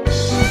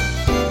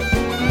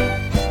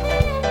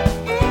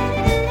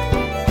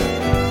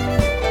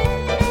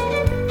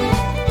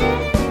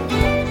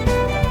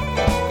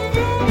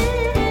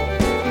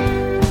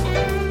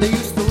 They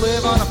used to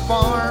live on a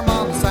farm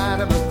on the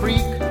side of a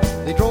creek.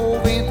 They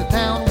drove into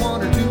town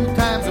 1 or 2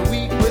 times a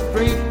week with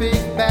great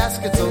big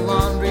baskets of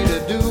laundry to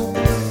do.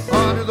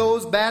 Under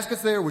those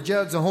baskets there were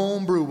jugs of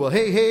home brew. Well,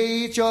 hey,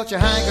 hey,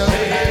 Chilchahanka,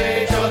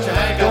 hey,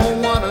 Chilchahanka,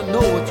 don't wanna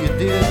know what you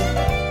did.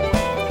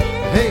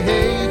 Hey,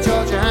 hey,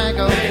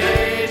 Chilchahanka,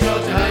 hey,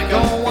 Chilchahanka,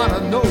 don't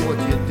wanna know what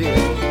you did.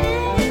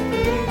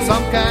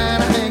 Some kind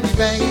of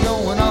hanky-panky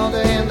going on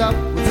to end up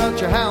with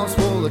such a house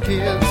full of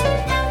kids.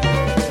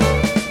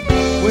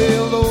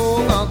 Well,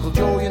 old Uncle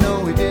Joe, you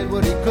know, he did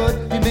what he could.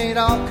 He made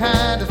all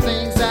kinds of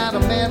things out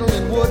of metal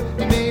and wood.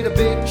 He made a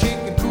big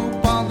chicken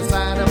coop on the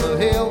side of a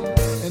hill,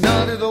 and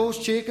under those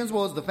chickens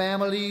was the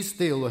family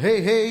still.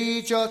 Hey,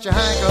 hey,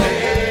 Chilchahanka,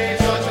 hey,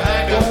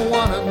 Chilchahanka, don't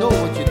wanna know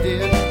what you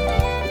did.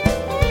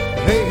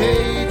 Hey,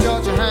 hey,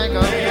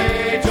 Chilchahanka,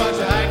 hey,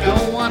 Chilchahanka,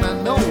 don't wanna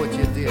know what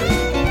you did.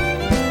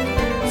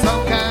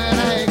 Some kind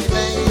of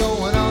hanky-panky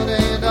going on to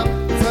end up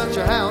with such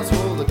a house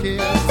full of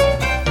kids.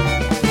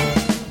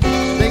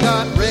 They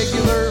got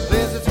regular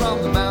visits from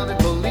the mounted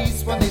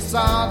police. When they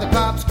saw the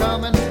cops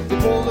coming, they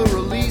pulled a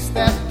release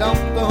that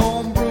dumped the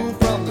home brew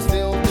from the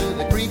still to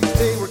the creek.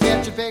 They were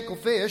catching pickled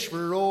fish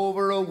for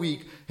over a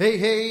week. Hey,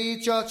 hey,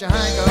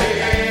 Chilchahanka, hey,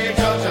 hey,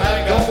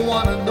 Chilchahanka, don't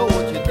wanna know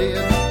what you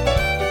did.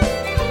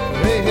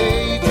 Hey,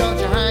 hey,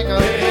 Chilchahanka,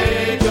 hey,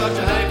 hey,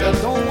 Chilchahanka,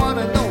 don't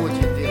wanna know what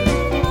you did.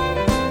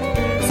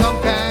 Some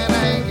kind of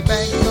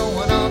hanky-panky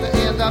going on to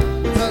end up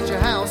with such a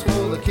house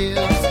full of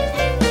kids.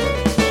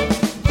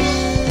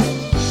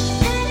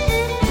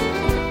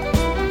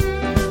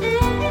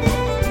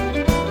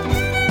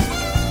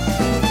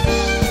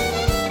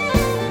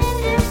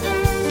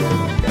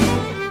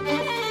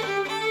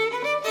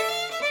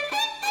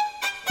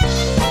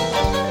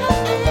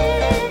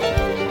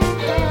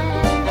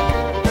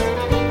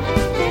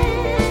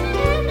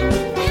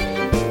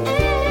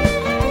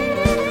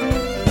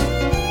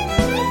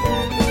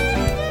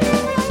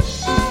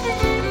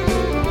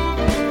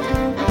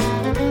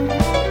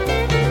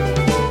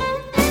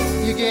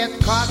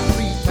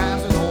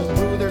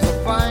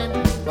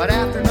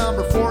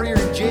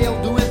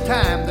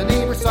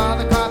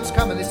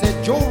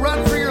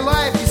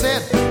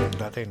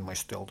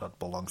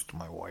 belongs to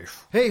my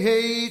wife. Hey,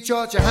 hey,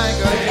 Georgia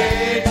Hanker.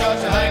 Hey,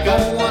 Georgia Hanker.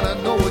 Don't wanna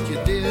know what you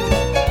did.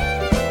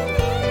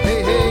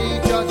 Hey, hey,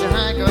 Georgia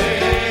Hanker.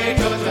 Hey,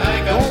 Georgia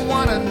Hanker. Don't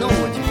wanna know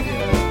what you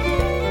did.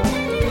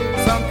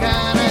 Some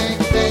kind of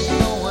hanky thing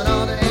going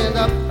on to end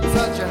up in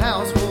such a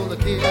house full of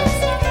kids.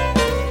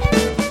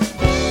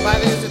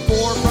 5 years and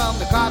 4 from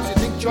the cops, you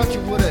think Georgia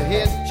would have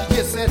hit. She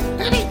just said,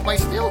 that ain't my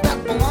still,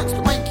 that belongs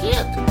to my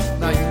kid.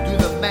 Now you do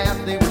the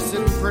math, they were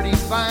sitting pretty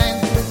fine.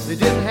 They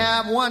didn't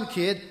have 1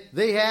 kid,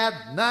 they had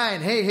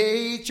 9. Hey,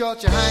 hey,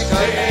 Georgia Hanker.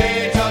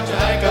 Hey, Georgia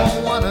Hanker.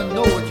 Don't wanna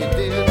know what you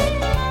did.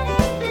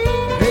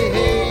 Hey,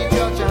 hey,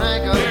 Georgia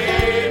Hanker.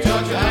 Hey,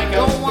 Georgia Hanker.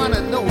 Don't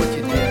wanna know what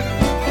you did.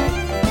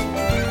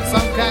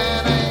 Some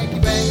kind of hanky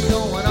panky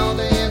going on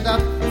to end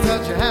up in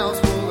such a house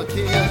full of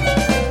kids.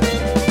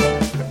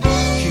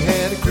 She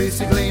had a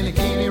Chrissy, Glenn,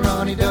 Keeney,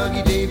 Ronnie,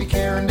 Dougie, Davy,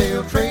 Karen,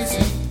 Dale,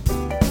 Tracy.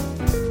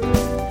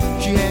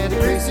 She had a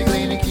Chrissy,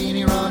 Glenn,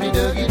 Keeney, Ronnie,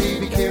 Dougie,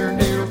 Davy, Karen,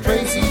 Dale,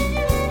 Tracy.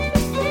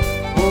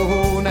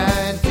 Oh,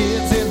 9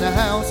 kids in the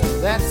house.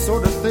 That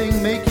sort of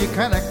thing make you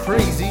kind of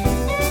crazy.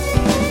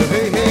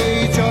 Hey,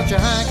 hey, Georgia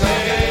Hanker.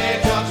 Hey,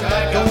 Georgia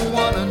Hanker. Don't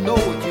wanna know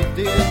what you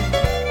did.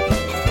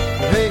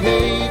 Hey,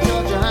 hey,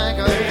 Georgia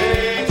Hanker.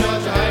 Hey,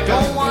 Georgia Hanker.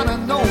 Don't wanna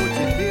know what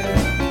you did.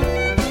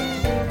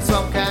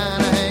 Some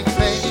kind of hanky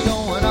panky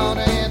going on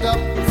to end up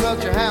in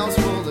such a house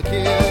full of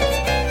kids.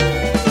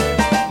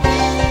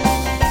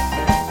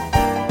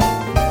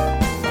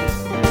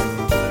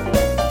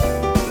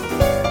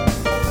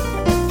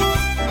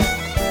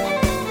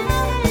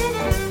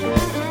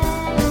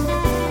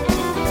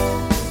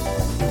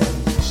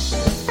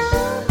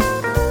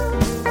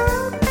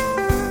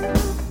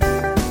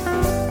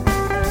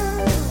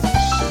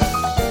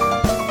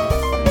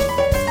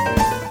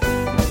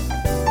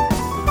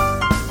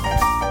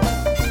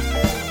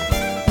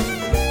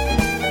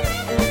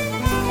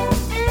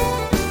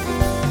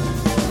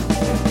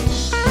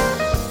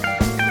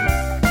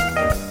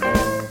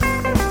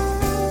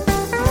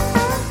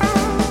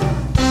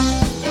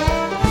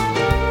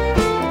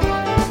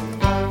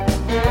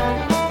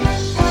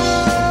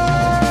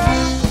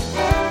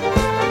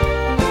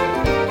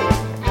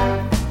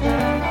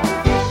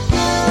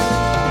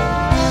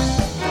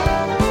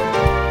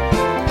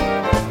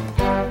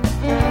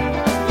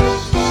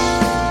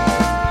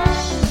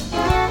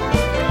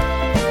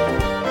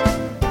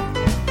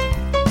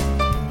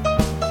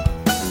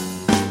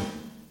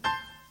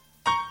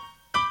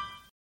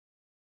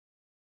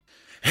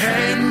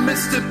 Hey,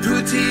 Mr.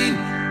 Putin.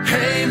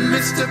 Hey,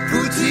 Mr.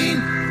 Putin.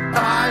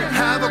 I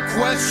have a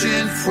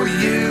question for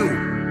you.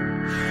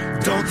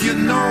 Don't you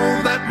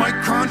know that my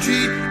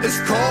country is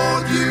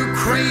called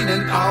Ukraine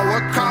and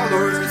our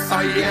colors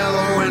are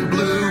yellow and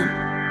blue?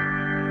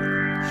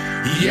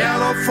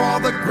 Yellow for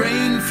the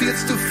grain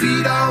fields to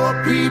feed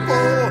our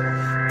people,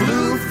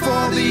 blue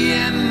for the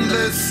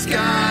endless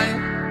sky.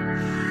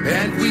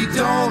 And we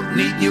don't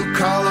need new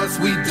colors,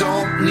 we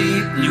don't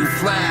need new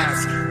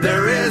flags.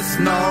 There is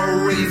no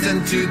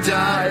reason to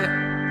die.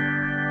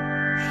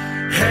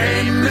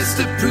 Hey,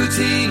 Mr.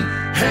 Putin,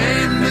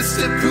 hey,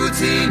 Mr.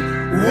 Putin,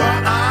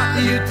 what are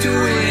you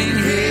doing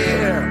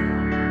here?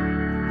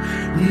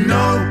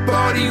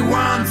 Nobody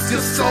wants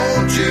your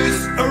soldiers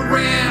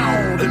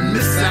around and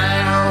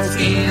missiles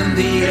in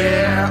the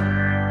air.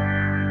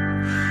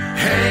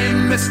 Hey,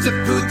 Mr.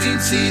 Putin,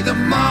 see the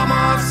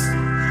mamas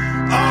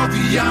of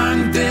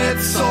young dead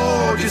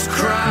soldiers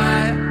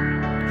cry.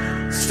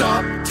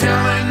 Stop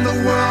telling the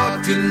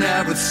world to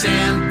never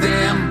send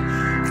them,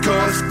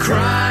 'cause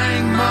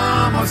crying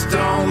mamas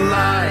don't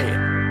lie.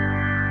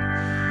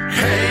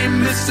 Hey,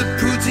 Mr.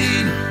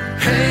 Putin,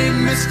 hey,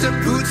 Mr.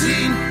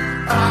 Putin,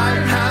 I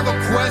have a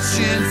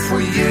question for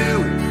you.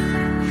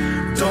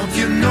 Don't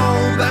you know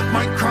that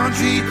my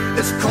country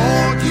is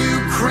called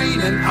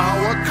Ukraine and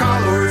our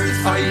colors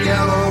are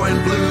yellow and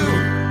blue?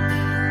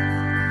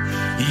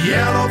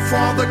 Yellow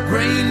for the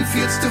grain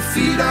fields to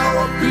feed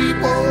our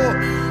people,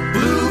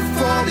 blue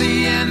for the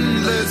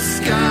endless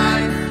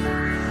sky.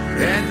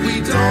 And we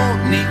don't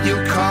need new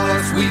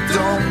colors, we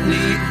don't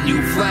need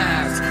new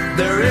flags.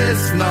 There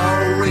is no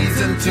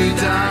reason to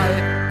die.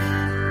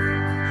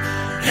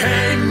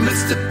 Hey,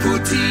 Mr.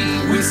 Putin,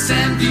 we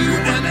send you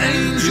an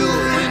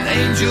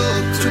angel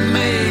to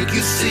make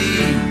you see.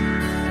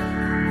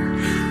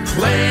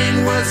 Playing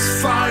with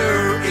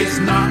fire is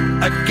not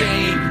a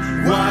game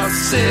while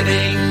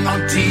sitting on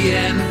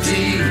TNT.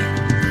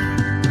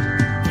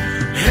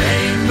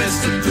 Hey,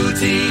 Mr.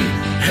 Putin,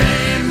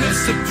 hey,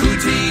 Mr.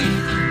 Putin,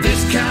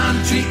 this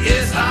country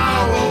is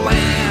our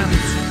land.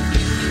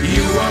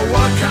 You are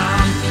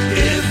welcome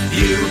if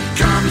you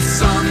come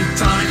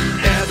sometime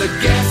as a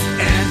guest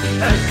and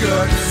a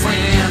good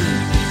friend.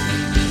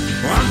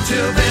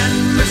 Until then,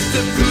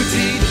 Mr.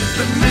 Putin,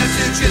 the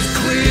message is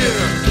clear.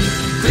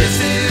 This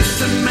is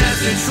the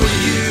message for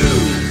you.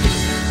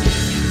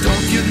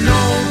 Don't you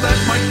know that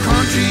my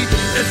country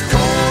is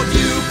called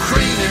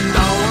Ukraine and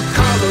our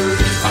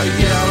colors are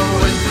yellow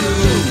and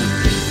blue?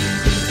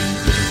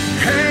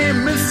 Hey,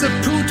 Mr.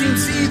 Putin,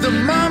 see the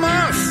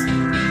mamas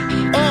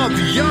of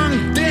young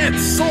dead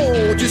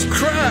soldiers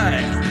cry.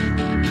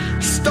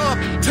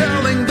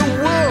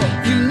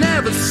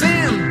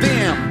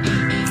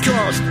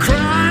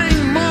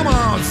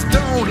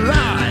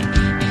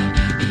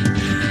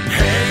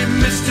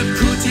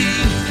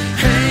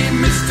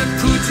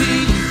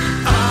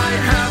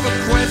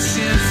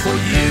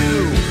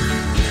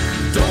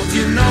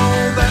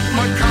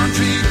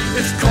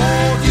 is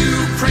called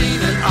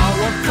Ukraine, and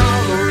our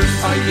colors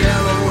are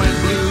yellow and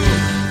blue.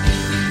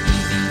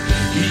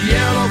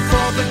 Yellow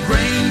for the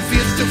grain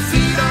fields to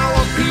feed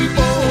our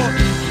people,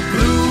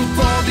 blue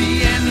for the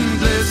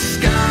endless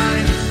sky.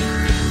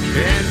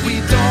 And we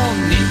don't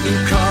need new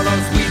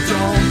colors, we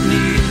don't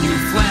need new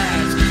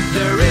flags.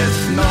 There is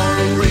no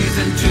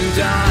reason to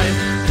die.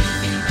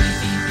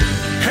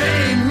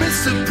 Hey,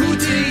 Mr.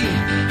 Putin,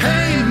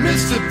 hey,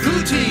 Mr.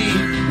 Putin,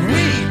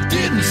 we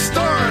didn't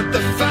start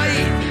the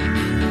fight.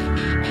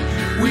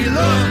 We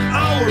love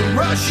our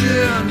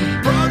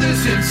Russian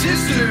brothers and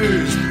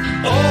sisters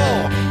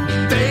all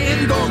day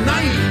and all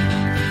night.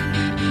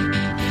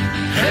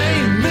 Hey,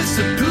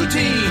 Mr.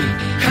 Putin,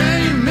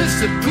 hey,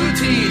 Mr.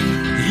 Putin,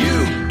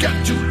 you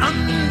got to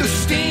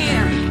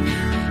understand.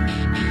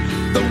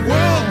 The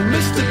world,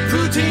 Mr.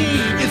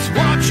 Putin, is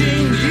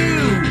watching you,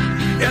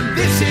 and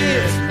this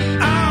is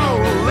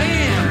our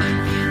land.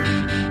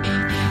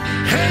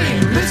 Hey,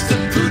 Mr.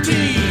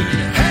 Putin,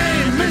 hey,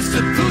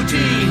 Mr.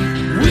 Putin,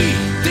 we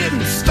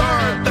didn't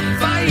start the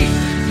fight.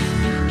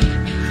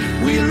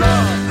 We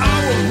love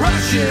our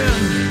Russian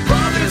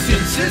brothers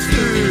and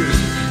sisters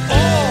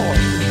all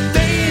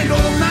day and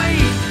all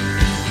night.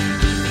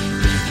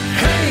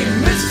 Hey,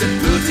 Mr.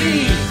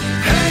 Putin,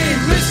 hey,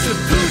 Mr.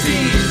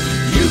 Putin,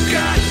 you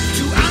got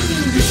to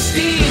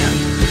understand.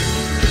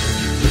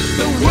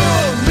 The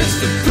world,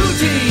 Mr.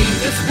 Putin,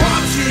 is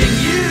watching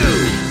you,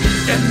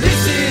 and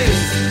this is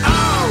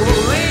our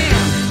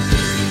land.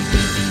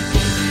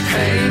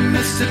 Hey,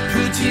 Mr.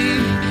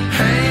 Putin,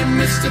 hey,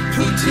 Mr.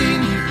 Putin,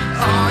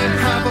 I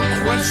have a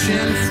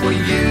question for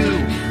you.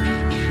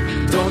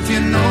 Don't you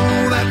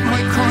know that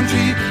my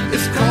country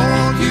is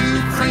called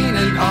Ukraine,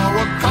 and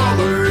our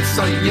colors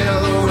are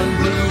yellow and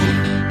blue?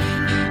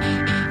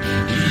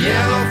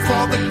 Yellow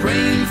for the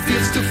grain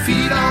fields to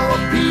feed our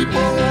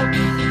people,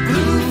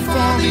 blue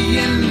for the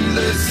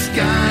endless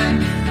sky.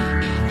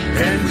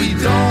 And we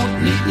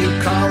don't need new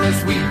colors,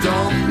 we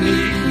don't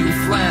need new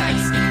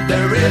flags.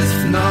 There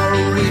is no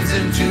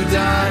reason to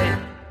die.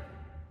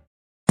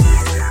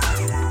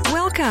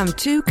 Welcome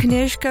to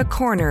Knižka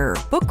Corner,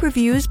 book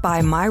reviews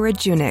by Myra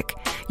Junik.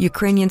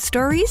 Ukrainian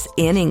stories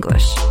in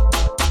English.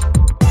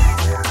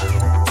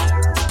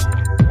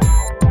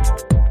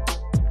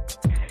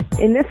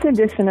 In this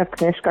edition of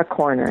Knižka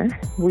Corner,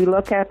 we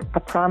look at A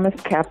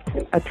Promise Kept,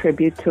 A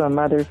Tribute to a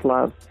Mother's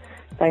Love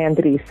by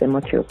Andriy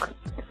Simochuk.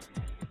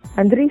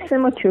 Andriy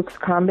Simochuk's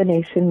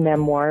combination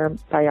memoir,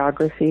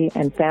 biography,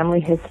 and family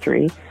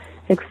history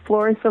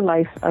explores the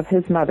life of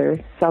his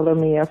mother,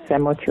 Salomia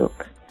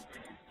Simochuk.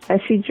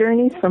 As she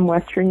journeys from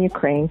Western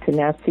Ukraine to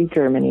Nazi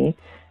Germany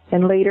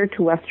and later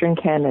to Western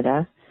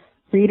Canada,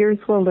 readers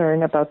will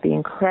learn about the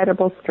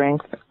incredible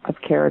strength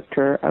of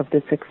character of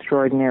this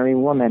extraordinary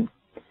woman.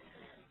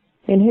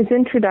 In his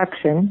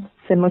introduction,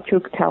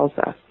 Simochuk tells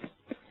us,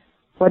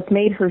 "What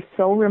made her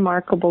so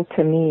remarkable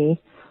to me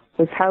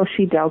was how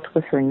she dealt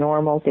with her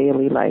normal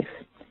daily life,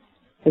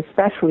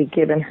 especially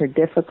given her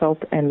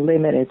difficult and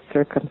limited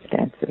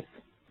circumstances."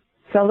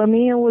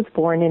 Salomia was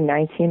born in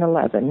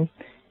 1911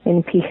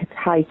 in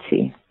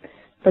Pichaichi,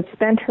 but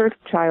spent her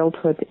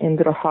childhood in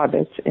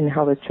Drohobych in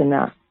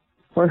Halachina,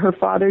 where her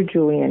father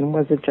Julian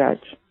was a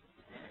judge.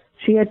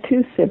 She had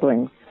two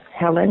siblings,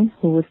 Helen,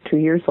 who was 2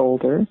 years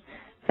older,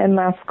 and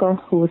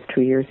Lasko, who was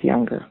 2 years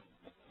younger.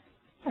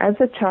 As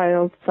a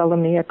child,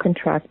 Salomia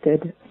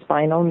contracted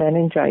spinal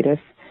meningitis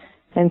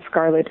and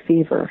scarlet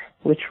fever,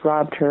 which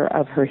robbed her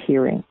of her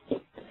hearing.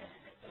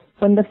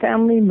 When the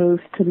family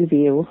moved to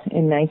Lviv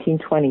in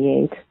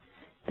 1928,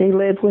 they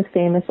lived with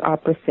famous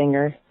opera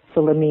singer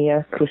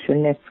Salomia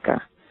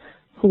Krushelnitska,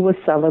 who was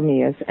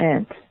Salomia's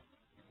aunt.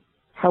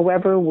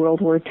 However,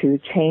 World War II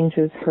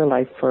changes her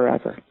life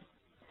forever.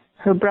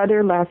 Her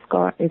brother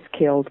Lasko is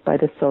killed by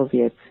the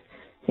Soviets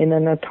in the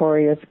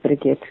notorious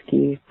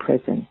Brigetsky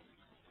prison.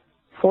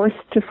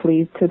 Forced to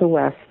flee to the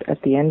west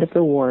at the end of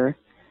the war,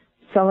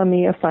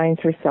 Salomia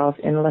finds herself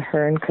in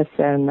Lahern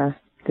Kaserna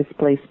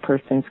displaced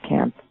persons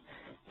camp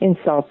in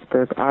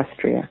Salzburg,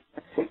 Austria,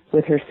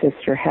 with her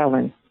sister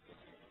Helen.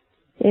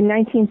 In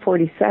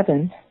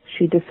 1947,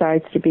 she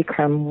decides to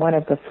become one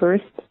of the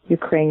first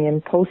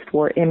Ukrainian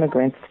post-war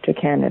immigrants to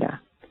Canada.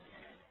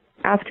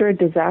 After a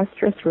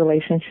disastrous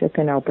relationship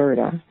in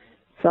Alberta,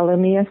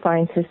 Salomia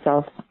finds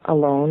herself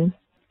alone,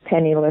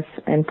 penniless,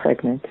 and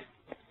pregnant.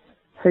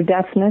 Her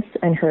deafness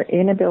and her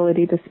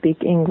inability to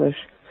speak English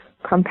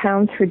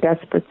compounds her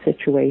desperate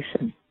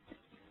situation.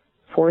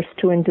 Forced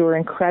to endure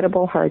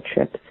incredible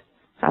hardships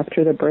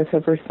after the birth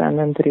of her son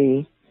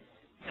Andriy,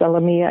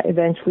 Salomia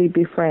eventually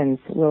befriends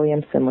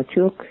William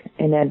Simochuk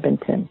in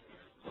Edmonton,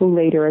 who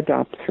later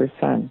adopts her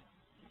son.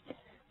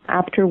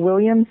 After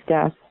William's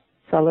death,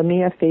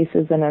 Salomia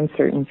faces an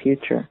uncertain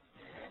future.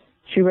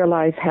 She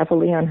relies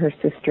heavily on her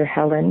sister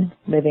Helen,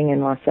 living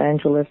in Los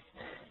Angeles,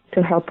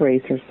 to help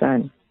raise her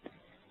son.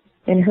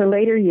 In her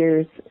later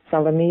years,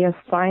 Salomia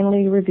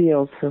finally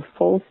reveals her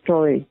full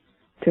story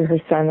to her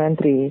son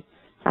Andriy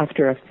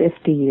after a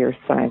 50-year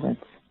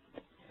silence.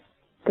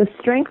 The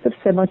strength of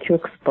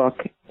Simochuk's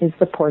book is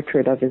the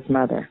portrait of his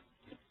mother.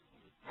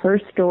 Her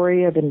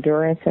story of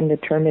endurance and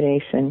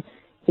determination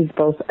is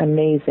both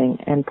amazing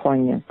and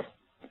poignant.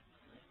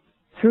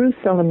 Through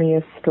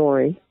Solomia's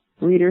story,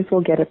 readers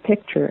will get a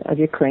picture of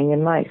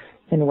Ukrainian life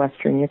in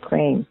Western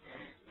Ukraine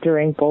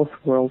during both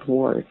world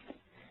wars.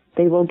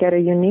 They will get a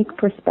unique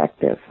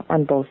perspective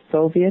on both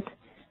Soviet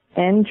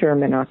and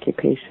German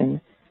occupation,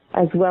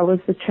 as well as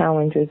the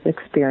challenges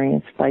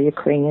experienced by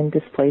Ukrainian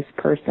displaced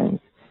persons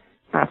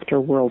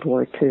after World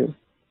War II.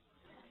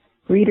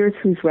 Readers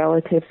whose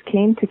relatives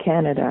came to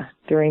Canada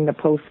during the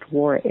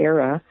post-war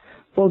era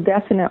will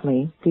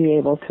definitely be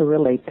able to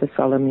relate to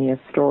Solomia's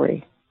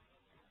story.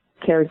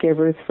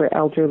 Caregivers for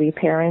elderly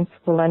parents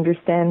will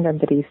understand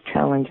Andri's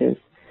challenges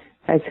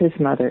as his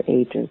mother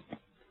ages.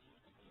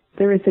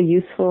 There is a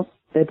useful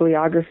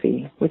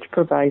bibliography which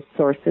provides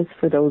sources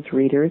for those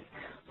readers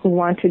who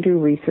want to do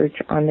research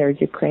on their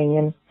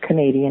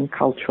Ukrainian-Canadian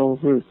cultural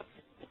roots.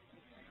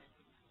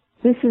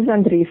 This is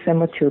Andriy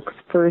Semochuk's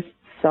first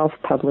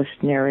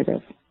self-published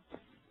narrative.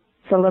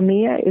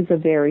 Solomia is a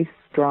very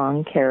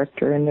strong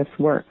character in this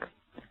work.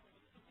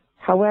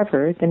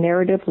 However, the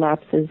narrative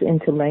lapses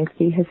into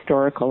lengthy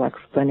historical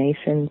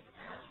explanations,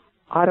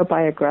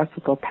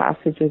 autobiographical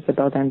passages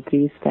about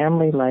Andriy's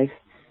family life,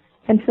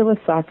 and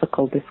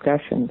philosophical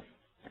discussions.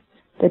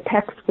 The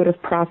text would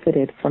have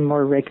profited from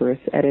more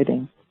rigorous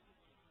editing.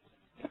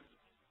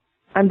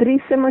 Andriy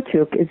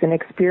Semochuk is an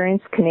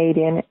experienced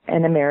Canadian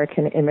and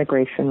American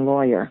immigration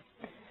lawyer.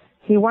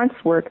 He once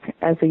worked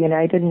as a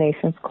United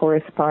Nations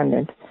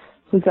correspondent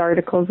whose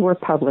articles were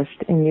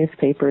published in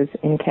newspapers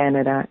in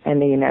Canada and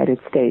the United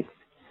States.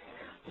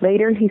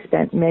 Later, he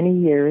spent many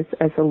years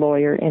as a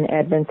lawyer in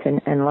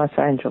Edmonton and Los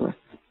Angeles.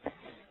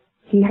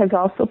 He has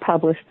also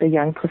published The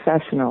Young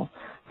Professional,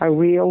 a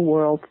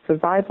real-world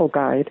survival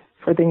guide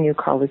for the new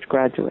college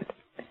graduate.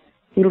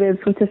 He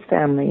lives with his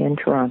family in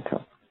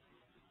Toronto.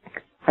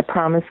 A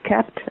Promise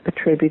Kept, a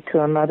tribute to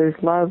a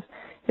mother's love,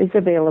 is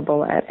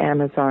available at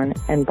Amazon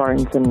and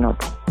Barnes & Noble.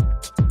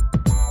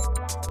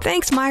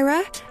 Thanks,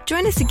 Myra.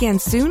 Join us again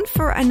soon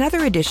for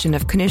another edition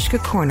of Kanishka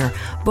Corner,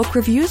 book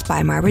reviews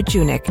by Myra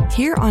Junik,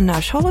 here on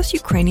Nash Holos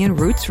Ukrainian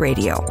Roots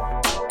Radio.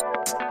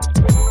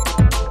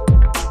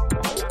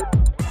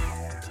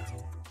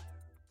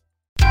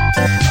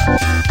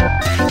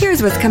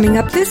 Here's what's coming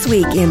up this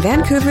week in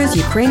Vancouver's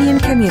Ukrainian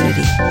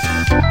community.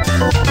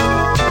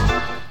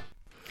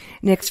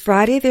 Next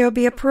Friday, there will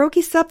be a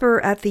pierogi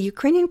supper at the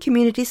Ukrainian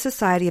Community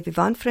Society of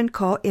Ivan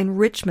Franko in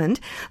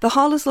Richmond. The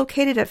hall is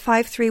located at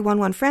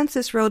 5311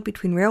 Francis Road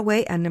between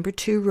Railway and Number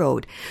 2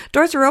 Road.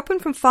 Doors are open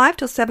from 5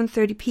 till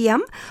 7:30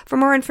 p.m. For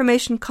more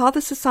information, call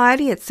the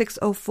Society at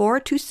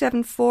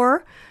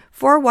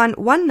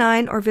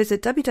 604-274-4119 or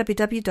visit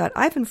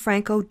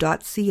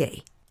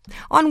www.ivanfranco.ca.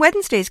 On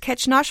Wednesdays,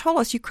 catch Nash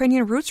Holos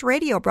Ukrainian Roots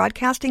Radio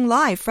broadcasting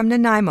live from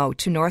Nanaimo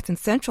to North and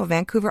Central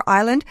Vancouver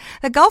Island,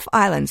 the Gulf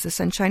Islands, the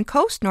Sunshine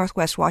Coast,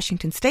 Northwest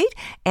Washington State,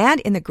 and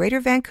in the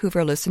Greater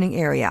Vancouver listening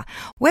area.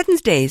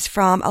 Wednesdays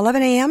from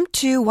 11 a.m.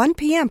 to 1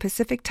 p.m.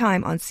 Pacific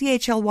Time on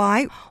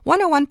CHLY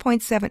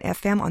 101.7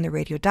 FM on the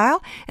radio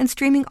dial and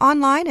streaming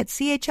online at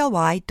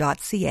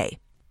chly.ca.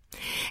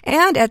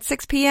 And at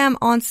 6 p.m.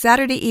 on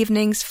Saturday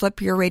evenings,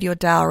 flip your radio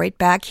dial right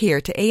back here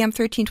to AM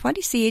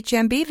 1320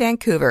 CHMB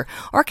Vancouver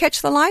or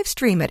catch the live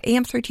stream at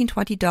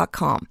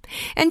am1320.com.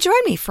 And join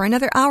me for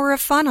another hour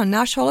of fun on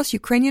Nash Holos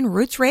Ukrainian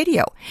Roots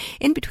Radio.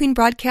 In between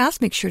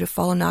broadcasts, make sure to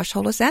follow Nash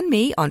Holos and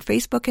me on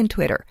Facebook and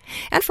Twitter.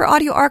 And for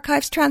audio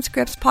archives,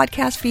 transcripts,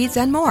 podcast feeds,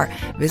 and more,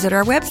 visit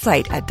our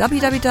website at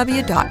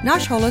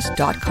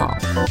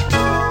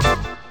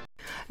www.nashholos.com.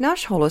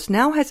 Nash Holos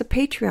now has a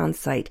Patreon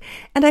site,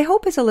 and I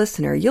hope as a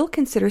listener you'll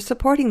consider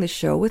supporting the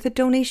show with a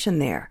donation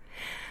there.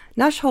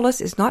 Nash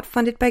Holos is not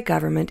funded by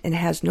government and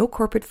has no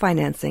corporate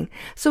financing,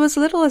 so as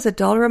little as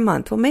 $1 a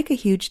month will make a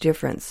huge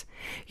difference.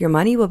 Your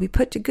money will be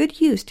put to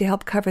good use to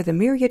help cover the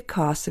myriad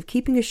costs of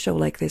keeping a show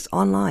like this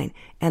online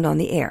and on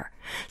the air.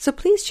 So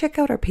please check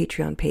out our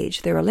Patreon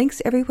page. There are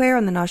links everywhere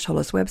on the Nash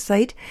Holos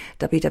website,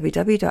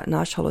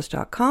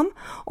 www.nashholos.com,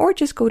 or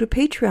just go to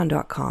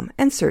patreon.com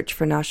and search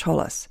for Nash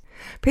Holos.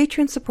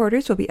 Patreon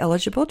supporters will be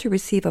eligible to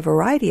receive a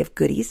variety of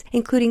goodies,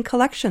 including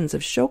collections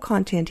of show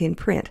content in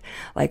print,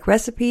 like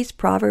recipes,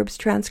 proverbs,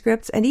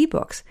 transcripts, and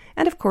ebooks,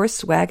 and of course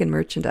swag and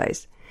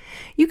merchandise.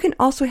 You can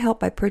also help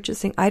by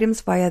purchasing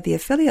items via the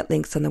affiliate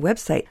links on the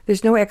website.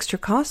 There's no extra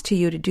cost to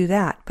you to do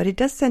that, but it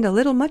does send a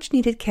little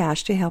much-needed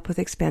cash to help with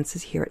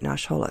expenses here at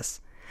Nash Holos.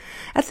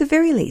 At the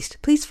very least,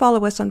 please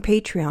follow us on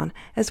Patreon,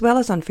 as well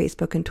as on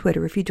Facebook and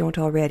Twitter if you don't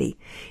already.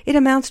 It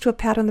amounts to a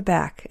pat on the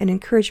back, and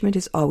encouragement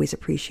is always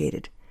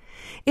appreciated.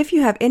 If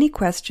you have any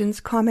questions,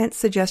 comments,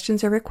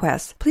 suggestions, or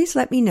requests, please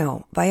let me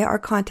know via our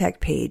contact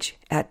page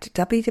at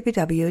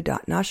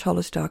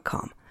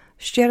www.nashholos.com.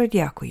 Щиро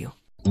дякую.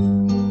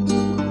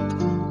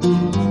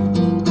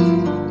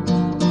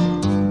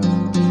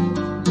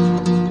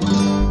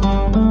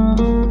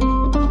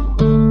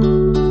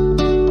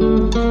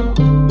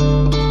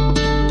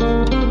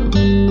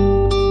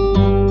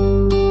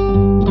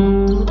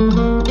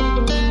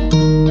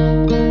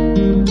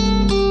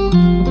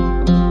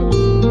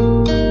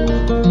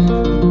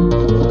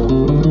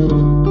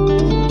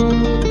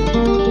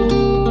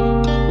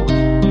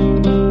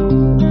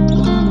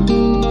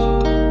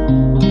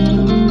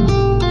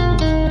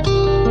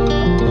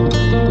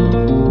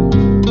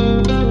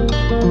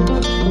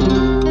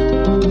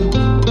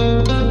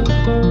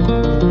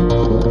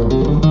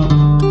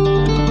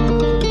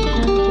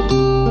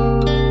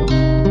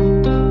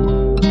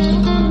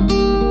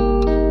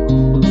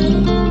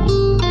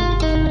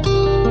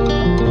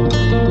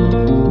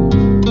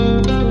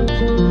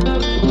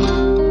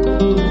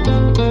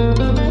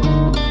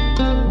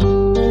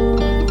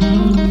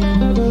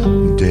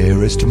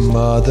 dearest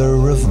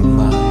mother of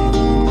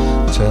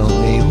mine, tell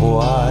me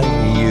why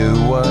you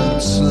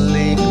weren't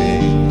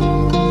sleeping,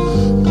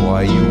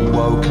 why you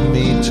woke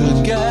me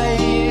to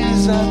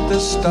gaze at the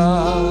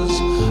stars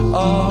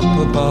up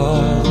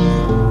above.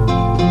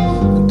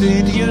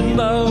 Did you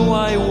know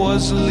I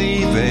was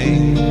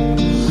leaving?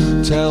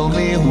 Tell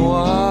me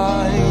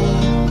why.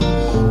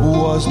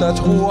 Was that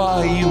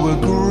why you were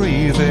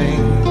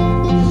grieving?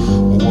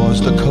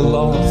 Was the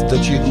cloth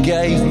that you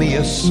gave me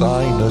a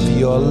sign of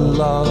your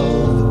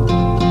love?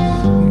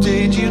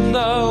 Did you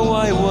know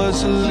I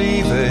was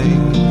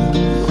leaving?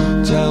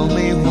 Tell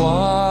me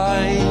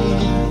why.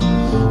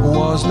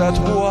 Was that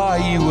why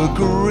you were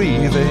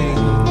grieving?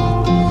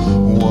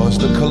 Was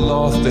the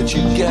cloth that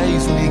you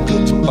gave me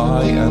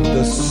goodbye and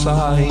the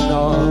sign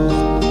of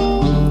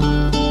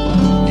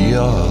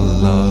your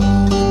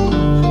love?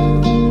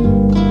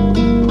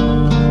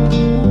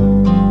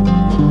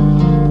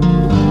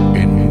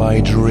 In my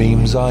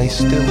dreams I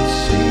still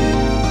see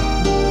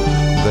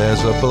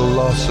there's a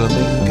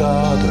blossoming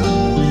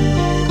garden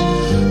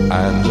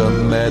and a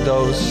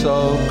meadow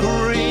so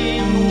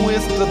green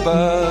with the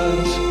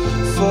birds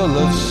full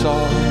of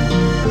song.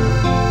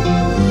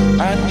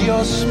 And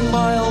your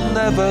smile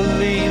never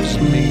leaves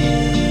me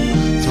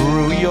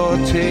through your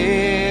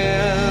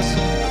tears.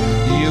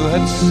 You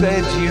had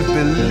said you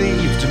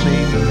believed me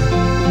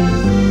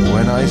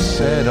when I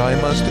said I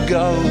must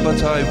go,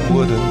 but I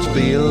wouldn't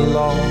be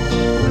long.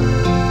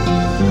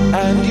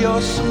 And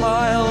your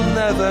smile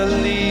never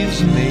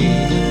leaves me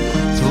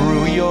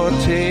through your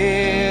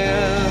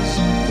tears.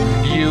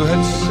 You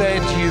had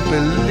said you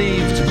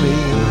believed me.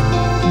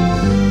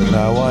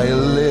 Now I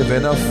live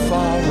in a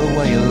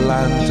faraway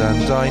land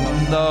and I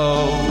know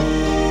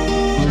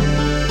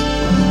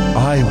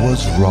I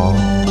was wrong.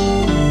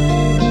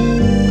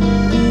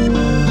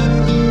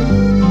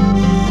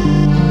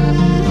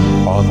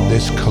 On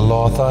this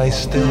cloth I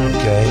still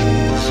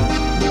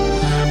gaze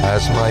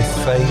as my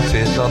fate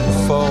is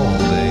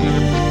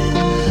unfolding.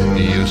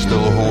 You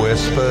still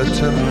whisper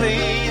to me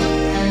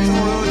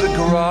through the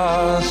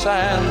grass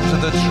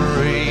and the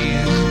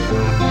trees.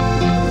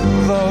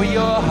 Though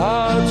your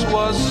heart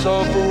was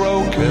so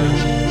broken,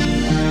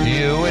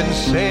 you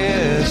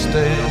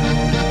insisted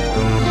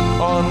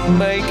on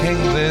making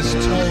this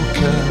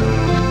token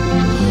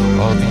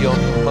of your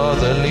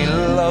motherly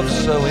love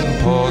so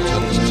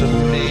important to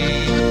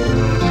me.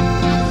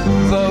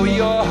 Though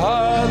your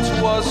heart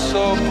was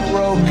so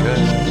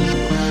broken,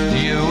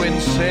 you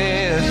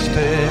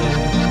insisted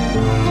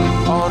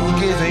on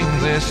giving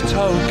this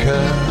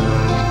token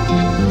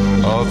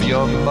of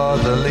your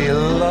motherly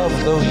love,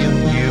 though you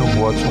knew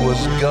what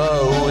was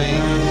going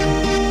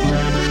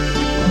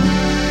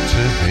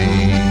to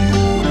be.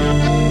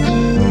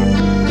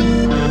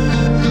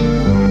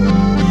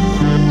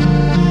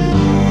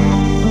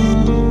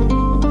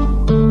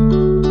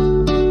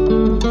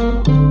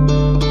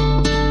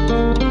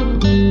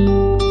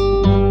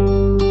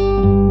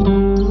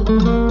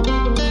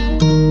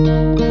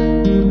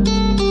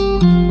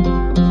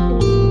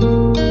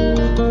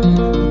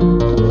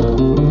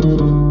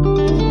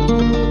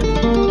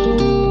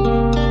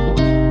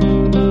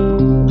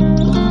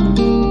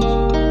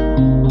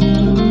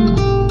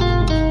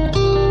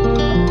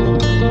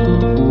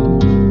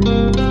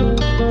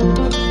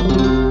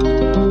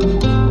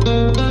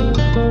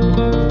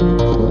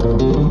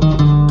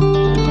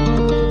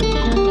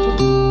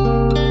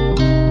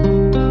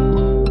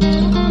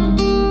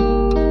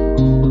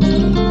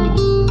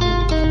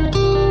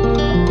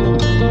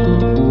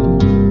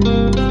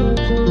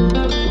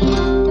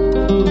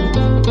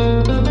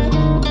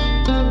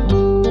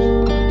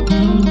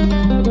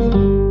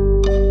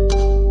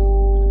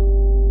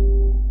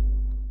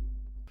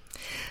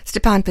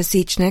 Stepan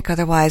Pasichnik,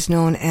 otherwise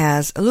known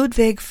as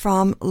Ludwig,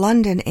 from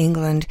London,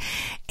 England,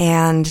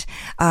 and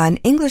an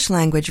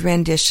English-language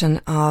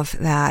rendition of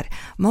that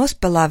most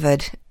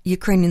beloved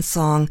Ukrainian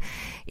song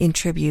in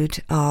tribute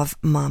of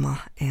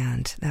Mama,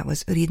 and that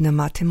was Рідна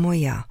мати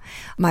моя,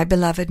 My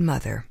Beloved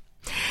Mother.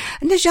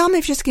 На жаль, ми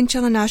вже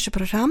скінчили нашу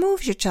програму,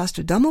 вже час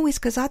додому і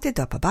сказати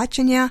до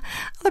побачення,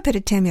 але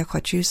перед тим я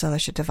хочу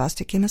залишити вас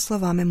такими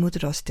словами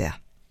мудрості.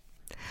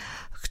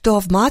 Хто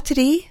в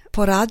матері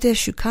поради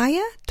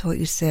шукає,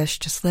 той усе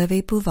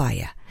щасливий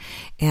буває.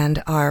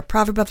 And our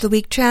proverb of the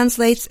week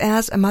translates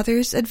as, a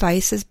mother's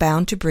advice is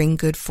bound to bring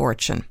good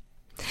fortune.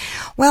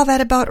 Well,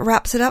 that about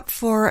wraps it up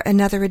for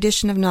another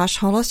edition of Nash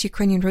Holos,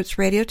 Ukrainian Roots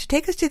Radio. To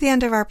take us to the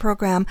end of our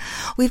program,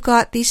 we've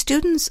got the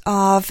students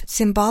of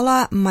Cymbala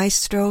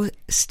Maestro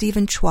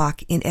Stephen Chwak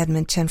in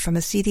Edmonton from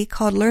a CD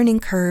called Learning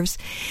Curves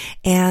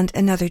and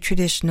another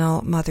traditional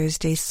Mother's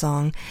Day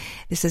song.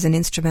 This is an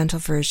instrumental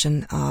version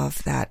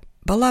of that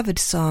beloved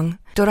song,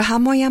 Doroha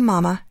moja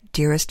mama,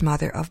 dearest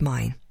mother of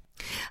mine.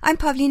 I'm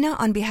Pavlina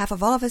on behalf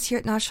of all of us here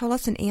at Nash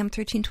Holos and AM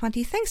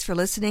 1320. Thanks for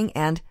listening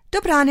and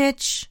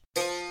Dobranic!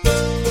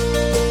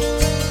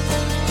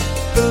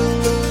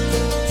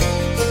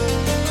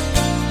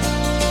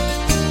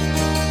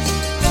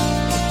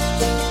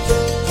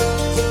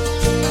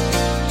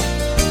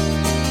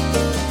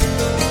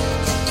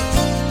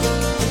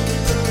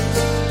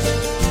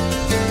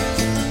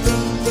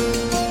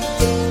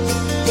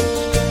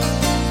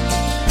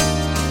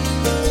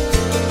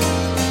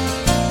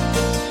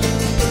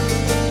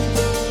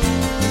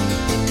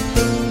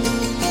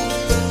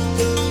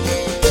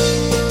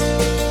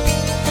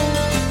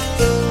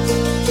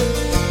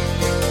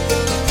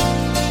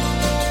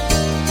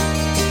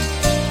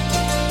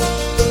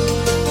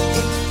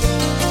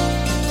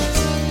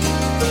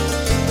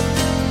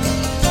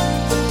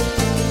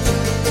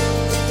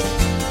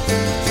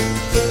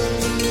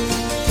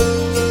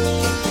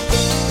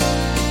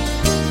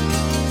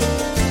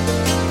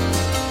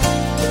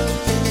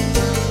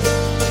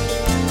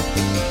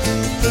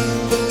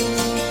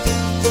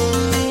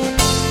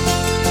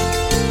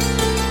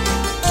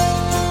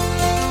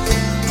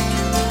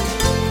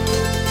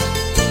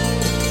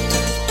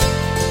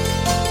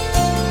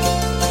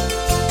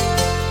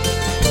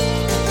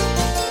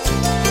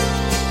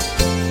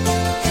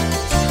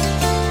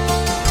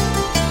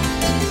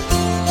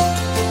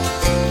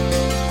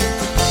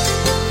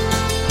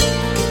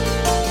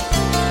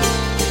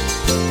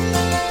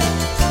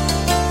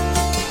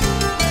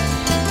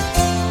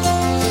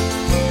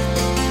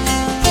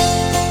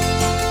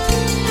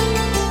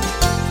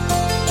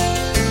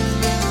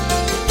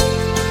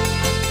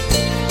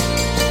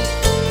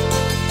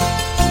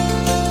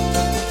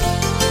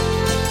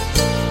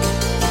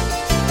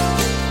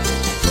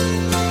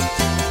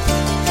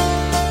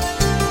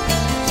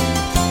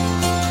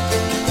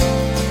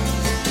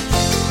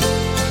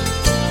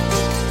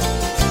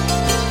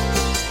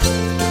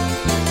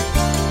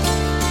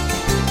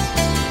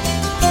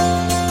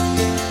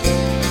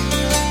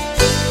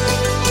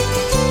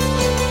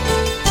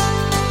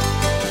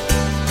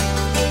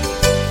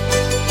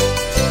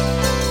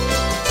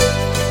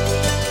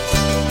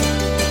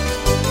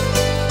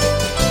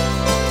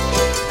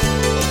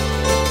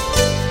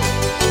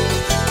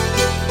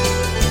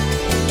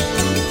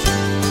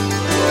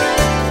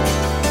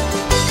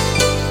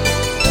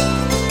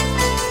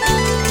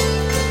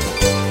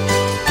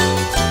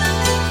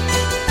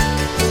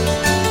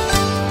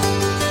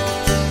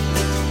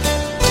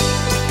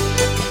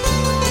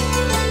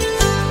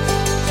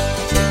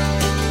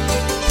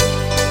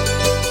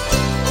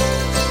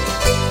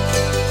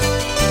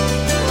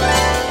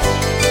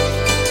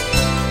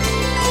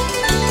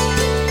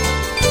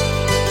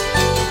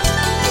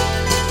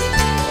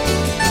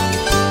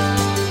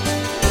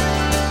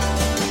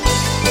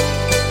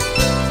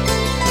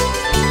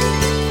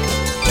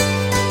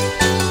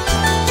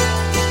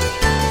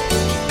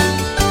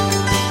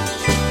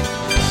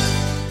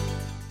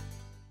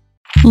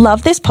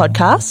 Love this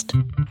podcast?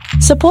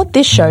 Support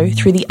this show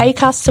through the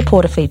Acast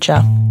supporter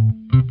feature.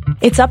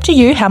 It's up to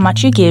you how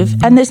much you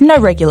give, and there's no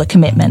regular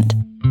commitment.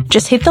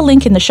 Just hit the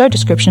link in the show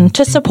description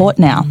to support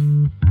now.